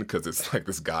recreation because it's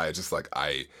this guy just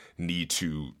I need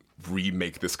to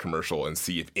remake this commercial and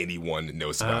see if anyone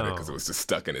knows about it because it was just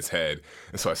stuck in his head.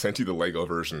 And so I sent you the Lego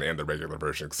version and the regular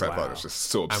version because I thought it was just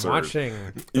so absurd. I'm watching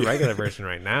the regular version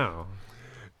right now.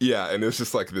 Yeah, and it's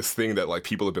just like this thing that like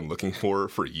people have been looking for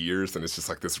years, and it's just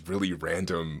like this really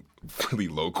random, really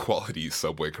low quality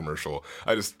Subway commercial.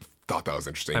 I just thought that was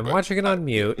interesting. I'm watching it on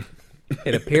mute.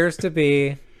 It appears to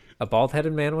be a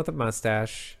bald-headed man with a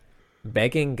mustache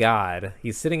begging God.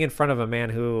 He's sitting in front of a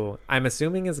man who I'm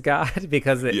assuming is God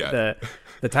because the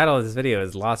title of this video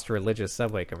is Lost Religious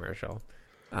Subway Commercial.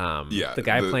 The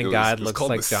guy playing God looks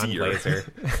like John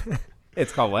Glazer.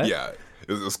 It's called what? Yeah.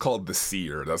 It was called The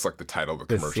Seer. That's like the title of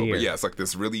the commercial. But yeah, it's like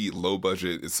this really low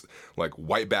budget. It's like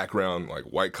white background, like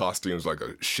white costumes, like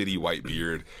a shitty white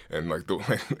beard, and like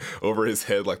over his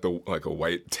head, like a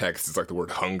white text. It's like the word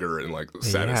hunger and like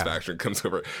satisfaction comes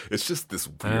over. It's just this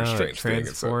weird, strange thing.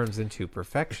 Transforms into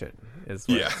perfection. Is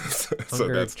what so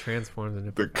that's transforms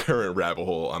into the current rabbit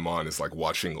hole I'm on. Is like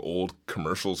watching old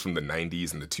commercials from the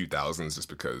 '90s and the 2000s, just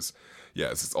because. Yeah,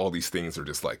 it's just all these things are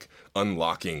just like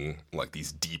unlocking like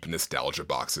these deep nostalgia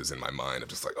boxes in my mind of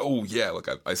just like, oh yeah, like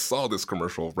I saw this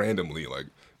commercial randomly like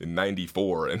in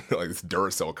 '94 and like this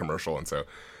Duracell commercial, and so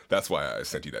that's why I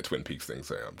sent you that Twin Peaks thing.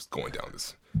 So I'm just going down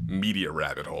this media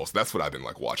rabbit hole. So that's what I've been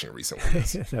like watching recently.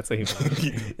 That's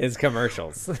what is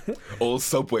commercials. Old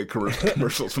Subway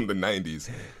commercials from the '90s.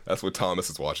 That's what Thomas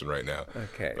is watching right now.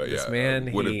 Okay, but this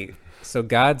man so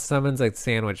God summons a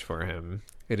sandwich for him.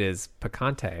 It is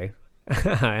picante.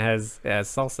 has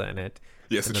salsa in it.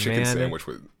 Yes, a chicken sandwich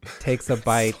with takes a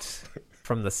bite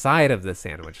from the side of the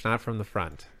sandwich, not from the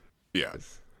front. Yeah,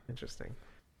 interesting.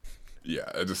 Yeah,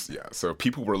 So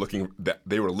people were looking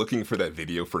for that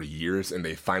video for years, and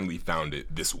they finally found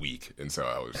it this week. And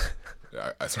so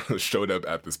I sort of showed up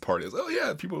at this party. I was like, oh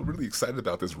yeah, people are really excited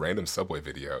about this random Subway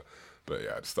video. But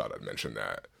yeah, I just thought I'd mention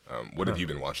that. What have you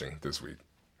been watching this week?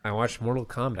 I watched Mortal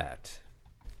Kombat.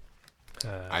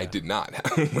 I did not.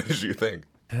 What did you think?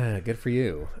 Good for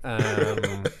you.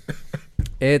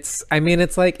 It's Mortal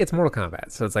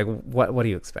Kombat, so it's like, what do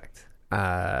you expect?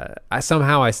 I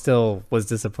still was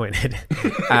disappointed.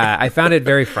 I found it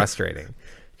very frustrating,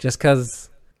 just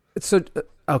because.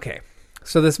 Okay,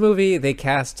 so this movie, they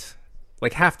cast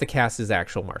like half the cast is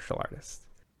actual martial artists.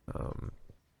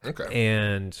 Okay.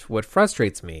 And what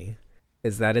frustrates me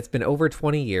is that it's been over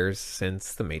 20 years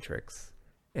since The Matrix.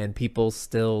 And people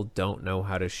still don't know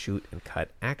how to shoot and cut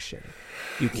action.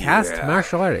 You cast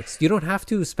martial artists. You don't have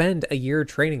to spend a year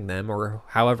training them or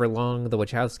however long the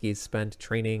Wachowskis spent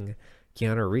training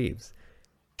Keanu Reeves.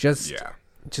 Just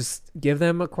give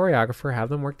them a choreographer, have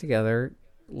them work together,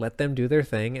 let them do their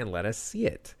thing, and let us see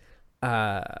it.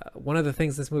 One of the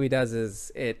things this movie does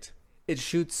is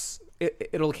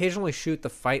it'll occasionally shoot the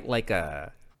fight like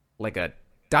a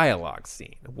dialogue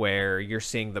scene where you're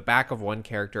seeing the back of one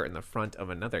character and the front of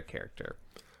another character.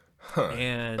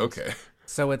 And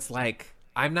so it's like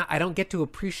I don't get to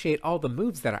appreciate all the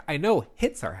moves I know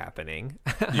hits are happening.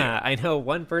 I know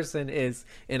one person is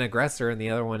an aggressor and the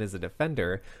other one is a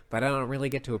defender, but I don't really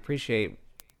get to appreciate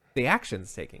the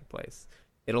actions taking place.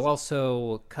 It'll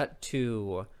also cut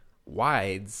to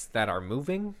wides that are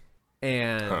moving,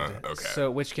 and so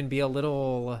which can be a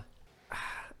little,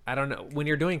 I don't know, when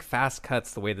you're doing fast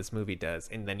cuts the way this movie does,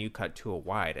 and then you cut to a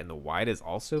wide, and the wide is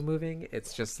also moving,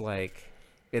 it's just like,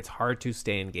 it's hard to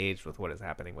stay engaged with what is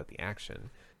happening with the action.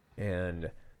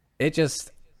 And it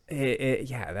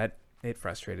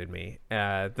frustrated me.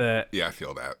 I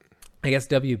feel that. I guess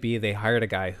WB, they hired a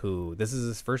guy who, this is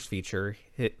his first feature.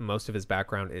 Most of his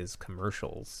background is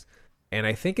commercials. And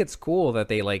I think it's cool that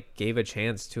they like gave a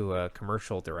chance to a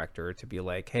commercial director to be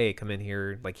like, hey, come in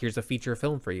here, like here's a feature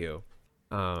film for you.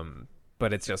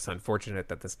 But it's just unfortunate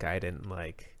that this guy didn't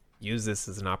like use this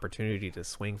as an opportunity to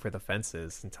swing for the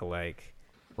fences and to like,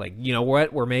 you know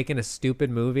what, we're making a stupid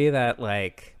movie that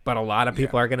like, but a lot of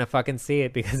people are gonna fucking see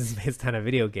it because it's based on a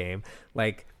video game.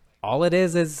 Like, all it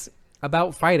is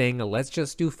about fighting. Let's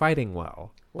just do fighting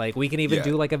well. Like, we can even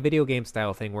do like a video game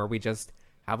style thing where we just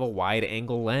have a wide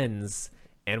angle lens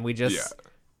and we just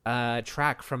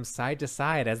track from side to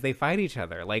side as they fight each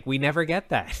other. Like, we never get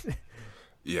that.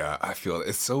 Yeah, I feel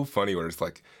it's so funny where it's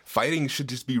like fighting should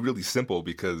just be really simple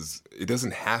because it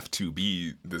doesn't have to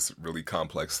be this really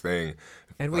complex thing.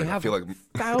 And we have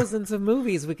thousands of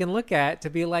movies we can look at to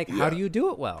be like, how do you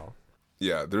do it well?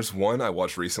 Yeah, there's one I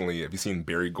watched recently. Have you seen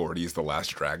Barry Gordy's The Last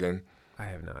Dragon? I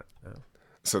have not, no.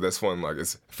 So this one like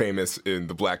is famous in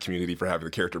the black community for having the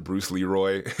character Bruce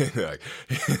Leroy.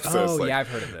 I've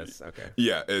heard of this. Okay.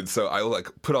 Yeah, and so I like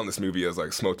put on this movie as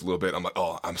like smoked a little bit. I'm like,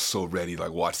 oh, I'm so ready to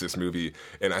like watch this movie.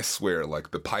 And I swear, like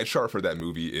the pie chart for that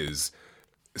movie is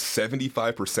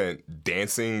 75%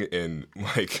 dancing and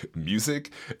like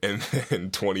music, and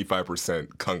then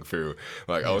 25% kung fu.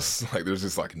 Like I was like, there's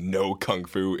just like no kung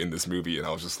fu in this movie, and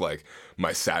I was just like,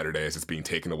 my Saturday is just being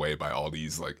taken away by all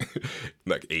these like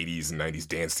like 80s and 90s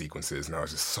dance sequences, and I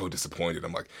was just so disappointed.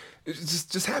 I'm like,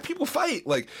 just have people fight.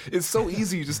 Like it's so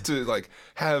easy just to like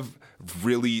have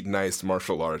really nice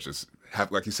martial arts. Just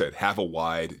have, like you said, have a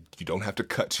wide. You don't have to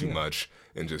cut too much.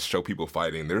 And just show people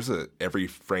fighting. There's a every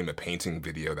frame a painting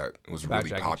video that was About really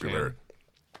Jackie popular. Chan.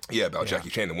 Yeah, about Jackie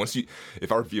Chan. And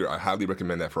if our viewer, I highly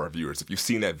recommend that for our viewers. If you've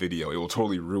seen that video, it will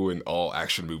totally ruin all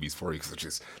action movies for you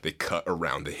because they cut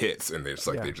around the hits and they're just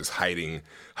like they're just hiding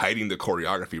the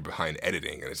choreography behind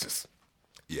editing, and it's just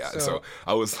And so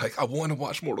I was like, I want to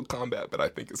watch Mortal Kombat, but I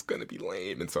think it's gonna be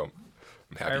lame, and so.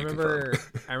 I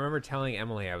remember telling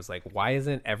Emily, I was like, why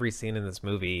isn't every scene in this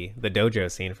movie the dojo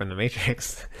scene from The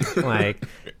Matrix? Like,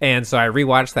 and so I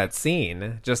rewatched that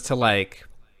scene just to like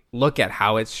look at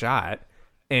how it's shot,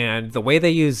 and the way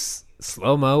they use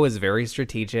slow-mo is very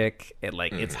strategic. It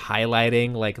like it's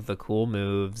highlighting like the cool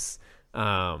moves.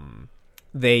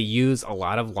 They use a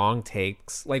lot of long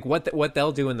takes. Like what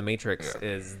they'll do in The Matrix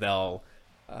is they'll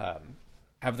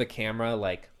have the camera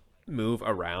like move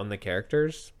around the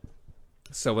characters.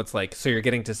 So it's like, so you're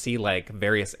getting to see like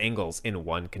various angles in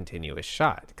one continuous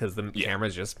shot because the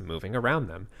camera's just moving around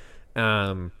them.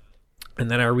 And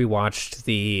then I rewatched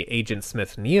the Agent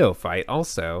Smith Neo fight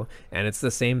also, and it's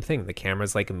the same thing. The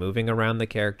camera's like moving around the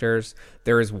characters.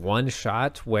 There is one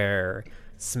shot where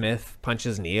Smith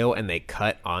punches Neo and they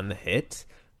cut on the hit,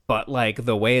 but like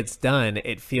the way it's done,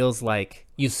 it feels like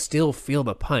you still feel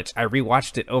the punch. I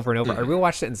rewatched it over and over. I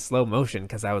rewatched it in slow motion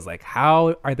because I was like,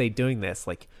 how are they doing this?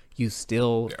 Like, you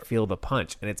still feel the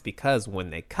punch. And it's because when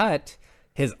they cut,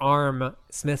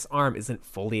 Smith's arm isn't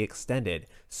fully extended.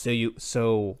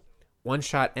 So one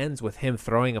shot ends with him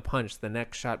throwing a punch. The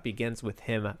next shot begins with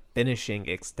him finishing,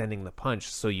 extending the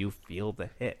punch. So you feel the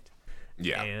hit.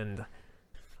 Yeah. And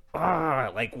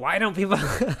like, why don't people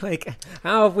like,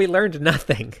 how have we learned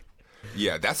nothing?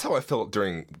 Yeah, that's how I felt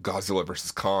during Godzilla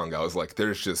versus Kong. I was like,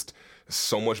 there's just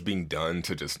so much being done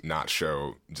to just not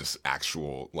show just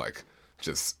actual like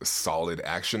just solid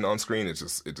action on screen. It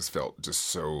just felt just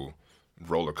so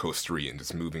roller coastery and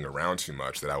just moving around too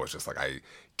much that I was just like, I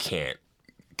can't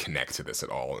connect to this at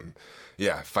all. And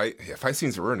fight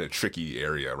scenes, we're in a tricky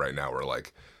area right now. We're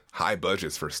like high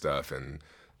budgets for stuff, and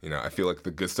you know, I feel like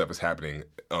the good stuff is happening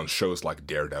on shows like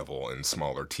Daredevil and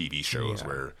smaller TV shows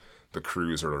where the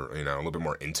crews are, you know, a little bit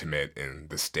more intimate and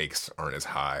the stakes aren't as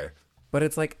high. But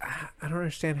it's like, I don't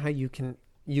understand how you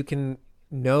can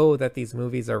know that these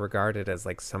movies are regarded as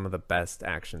like some of the best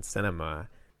action cinema,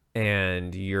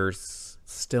 and you're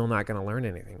still not going to learn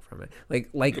anything from it.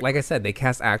 Like I said, they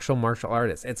cast actual martial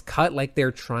artists. It's cut like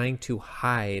they're trying to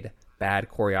hide bad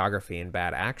choreography and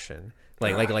bad action,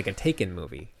 like a Taken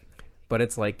movie. But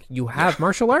it's like, you have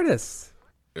martial artists.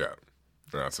 Yeah,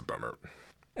 that's a bummer.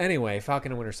 Anyway,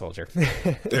 Falcon and Winter Soldier.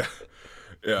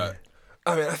 yeah.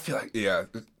 I mean, I feel like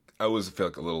I feel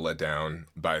like a little let down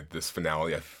by this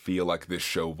finale. I feel like this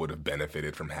show would have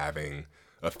benefited from having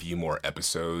a few more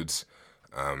episodes.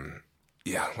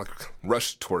 Like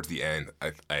rushed towards the end.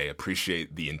 I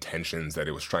appreciate the intentions that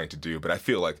it was trying to do, but I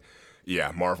feel like,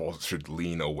 Marvel should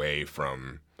lean away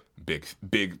from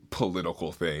big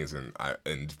political things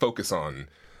and focus on,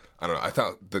 I don't know. I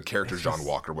thought the character John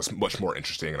Walker was much more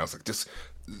interesting, and I was like, just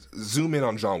zoom in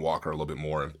on John Walker a little bit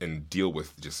more and deal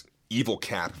with just evil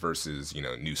Cap versus, you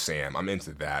know, new Sam. I'm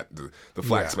into that. The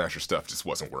Flag Smasher stuff just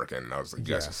wasn't working, and I was like,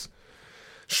 you guys just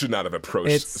should not have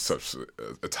approached such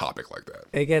a topic like that.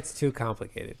 It gets too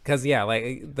complicated because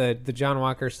like the John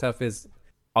Walker stuff is,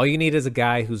 all you need is a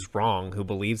guy who's wrong who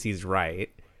believes he's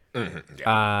right.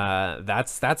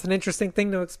 That's an interesting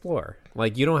thing to explore.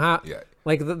 Like, you don't have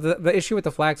like the issue with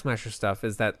the Flag Smasher stuff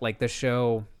is that like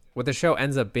what the show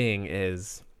ends up being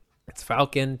is it's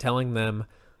Falcon telling them,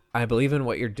 I believe in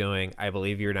what you're doing. I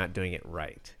believe you're not doing it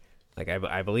right. Like,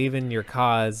 I believe in your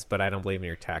cause, but I don't believe in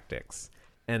your tactics.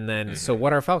 And then, so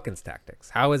what are Falcon's tactics?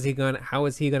 How is he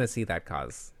gonna see that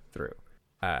cause through?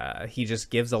 He just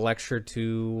gives a lecture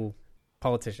to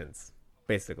politicians,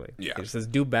 basically. Yeah. He just says,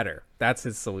 do better. That's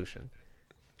his solution.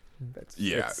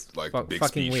 It's like big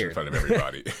speech weird. In front of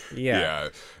everybody.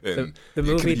 And the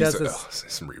movie does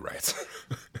some rewrites.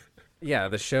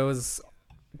 The shows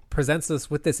presents us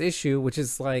with this issue, which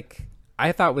is like,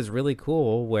 I thought was really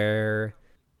cool, where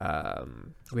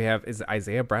we have, is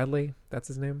Isaiah Bradley, that's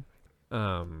his name?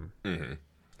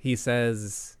 He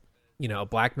says, you know, a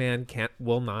black man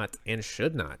will not and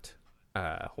should not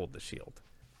hold the shield.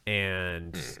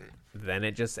 And then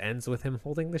it just ends with him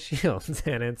holding the shield.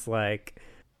 And it's like,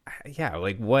 yeah,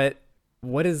 like what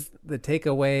is the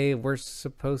takeaway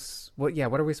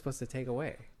what are we supposed to take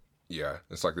away? Yeah,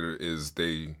 it's like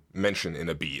they mention in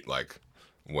a beat, like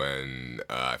when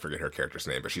I forget her character's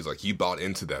name, but she's like, you bought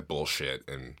into that bullshit,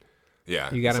 and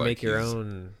yeah, You got to make your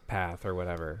own path or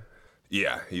whatever.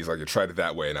 Yeah, he's like, you tried it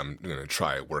that way, and I'm going to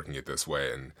try it working it this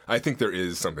way. And I think there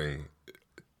is something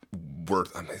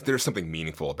there's something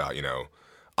meaningful about,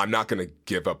 I'm not going to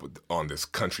give up on this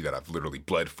country that I've literally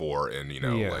bled for, and,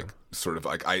 like, sort of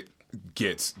like, I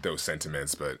get those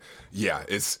sentiments, but yeah,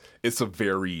 it's a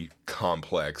very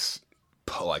complex,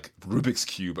 like, Rubik's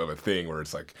Cube of a thing where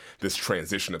it's like this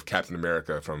transition of Captain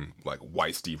America from, like,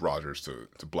 white Steve Rogers to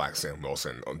black Sam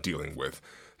Wilson on dealing with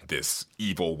this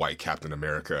evil white Captain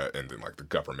America, and then like the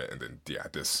government, and then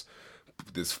this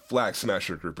flag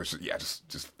smasher group, which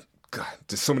just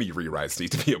so many rewrites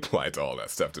need to be applied to all that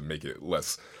stuff to make it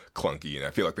less clunky, and I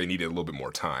feel like they needed a little bit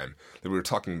more time. We were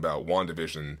talking about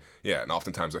WandaVision, and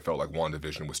oftentimes I felt like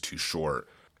WandaVision was too short,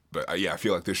 but I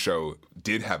feel like this show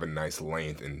did have a nice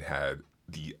length and had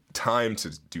the time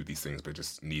to do these things, but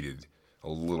just needed a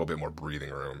little bit more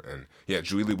breathing room. And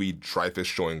Julie Louis-Dreyfus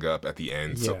showing up at the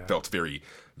end, so felt very,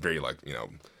 very like,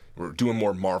 we're doing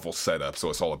more Marvel setup, so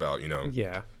it's all about,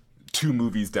 2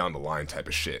 movies down the line type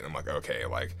of shit. And I'm like, okay,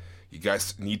 like, you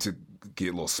guys need to get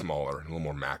a little smaller, a little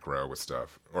more macro with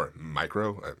stuff, or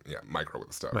micro, micro with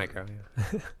the stuff. Micro,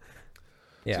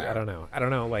 yeah. So, I don't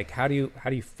know. Like, how do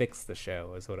you fix the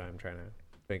show is what I'm trying to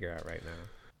figure out right now.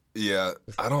 Yeah,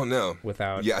 I don't know.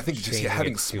 Without I think just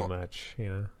having too much,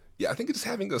 Yeah, I think it's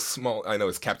having a small, I know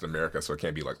it's Captain America, so it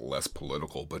can't be like less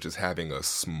political, but just having a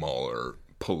smaller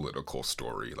political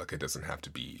story. Like, it doesn't have to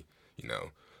be,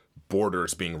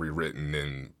 borders being rewritten,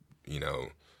 and,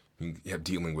 you have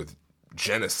dealing with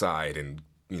genocide and,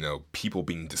 people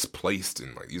being displaced,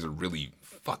 and like, these are really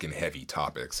fucking heavy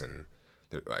topics, and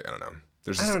like, I don't know.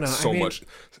 There's just so much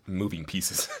moving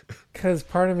pieces. Because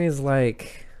part of me is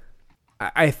like,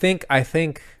 I think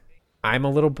I'm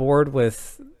a little bored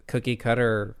with cookie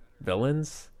cutter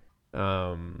villains.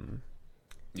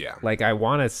 Like, I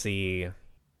want to see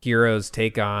heroes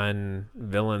take on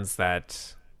villains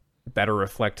that better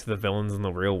reflect the villains in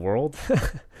the real world.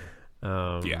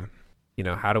 How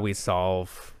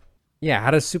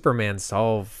does Superman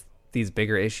solve these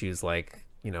bigger issues, like,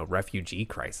 refugee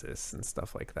crisis and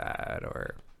stuff like that,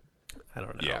 or I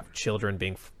don't know, children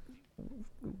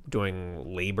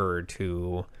doing labor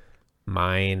to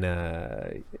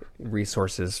mine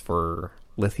resources for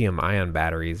lithium ion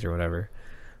batteries or whatever.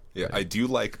 Yeah, I do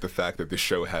like the fact that the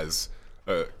show has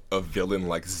a villain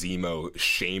like Zemo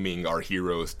shaming our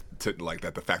heroes to like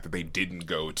that, the fact that they didn't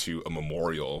go to a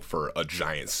memorial for a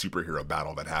giant superhero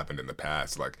battle that happened in the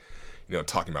past, like,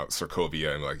 talking about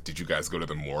Sokovia and like, did you guys go to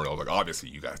the memorial? Like, obviously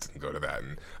you guys didn't go to that.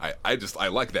 And I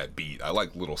like that beat. I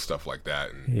like little stuff like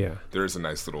that. And there is a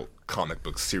nice little comic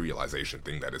book serialization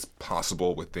thing that is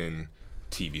possible within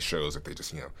TV shows if they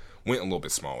just, went a little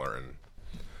bit smaller. And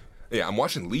I'm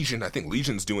watching Legion. I think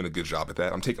Legion's doing a good job at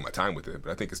that. I'm taking my time with it,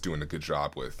 but I think it's doing a good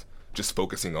job with just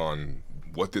focusing on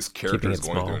what this character is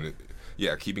going through.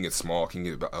 And keeping it small, keeping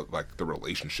it about like the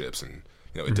relationships, and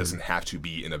it doesn't have to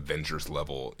be an Avengers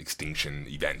level extinction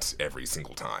event every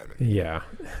single time.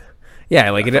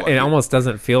 Like it almost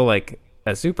doesn't feel like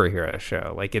a superhero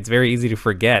show. Like, it's very easy to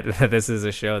forget that this is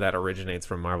a show that originates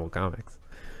from Marvel Comics.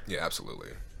 Yeah, absolutely.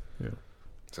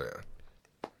 So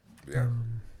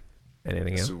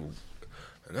anything else?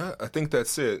 I think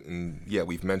that's it. And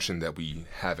we've mentioned that we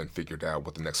haven't figured out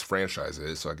what the next franchise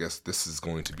is, so I guess this is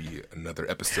going to be another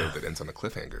episode that ends on a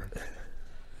cliffhanger.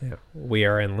 Yeah, we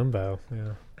are in limbo.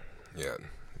 Yeah,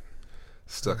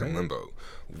 stuck in limbo.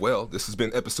 Well, this has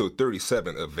been episode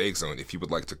 37 of Vague Zone. If you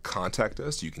would like to contact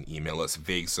us, you can email us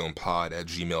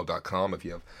vaguezonepod@gmail.com. If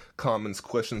you have comments,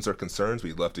 questions, or concerns,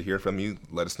 we'd love to hear from you.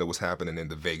 Let us know what's happening in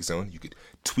the Vague Zone. You could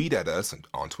tweet at us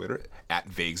on Twitter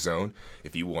 @VagueZone.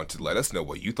 If you want to let us know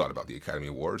what you thought about the Academy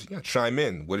Awards, chime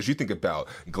in. What did you think about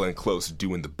Glenn Close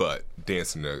doing the butt,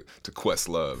 dancing to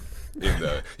Questlove in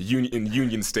the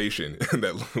Union Station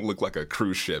that looked like a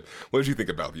cruise ship? What did you think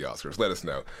about the Oscars? Let us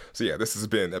know. So this has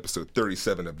been episode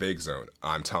 37 of Vague Zone.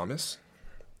 I'm Thomas.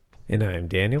 And I'm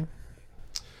Daniel.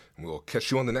 And we'll catch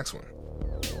you on the next one.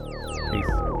 Peace.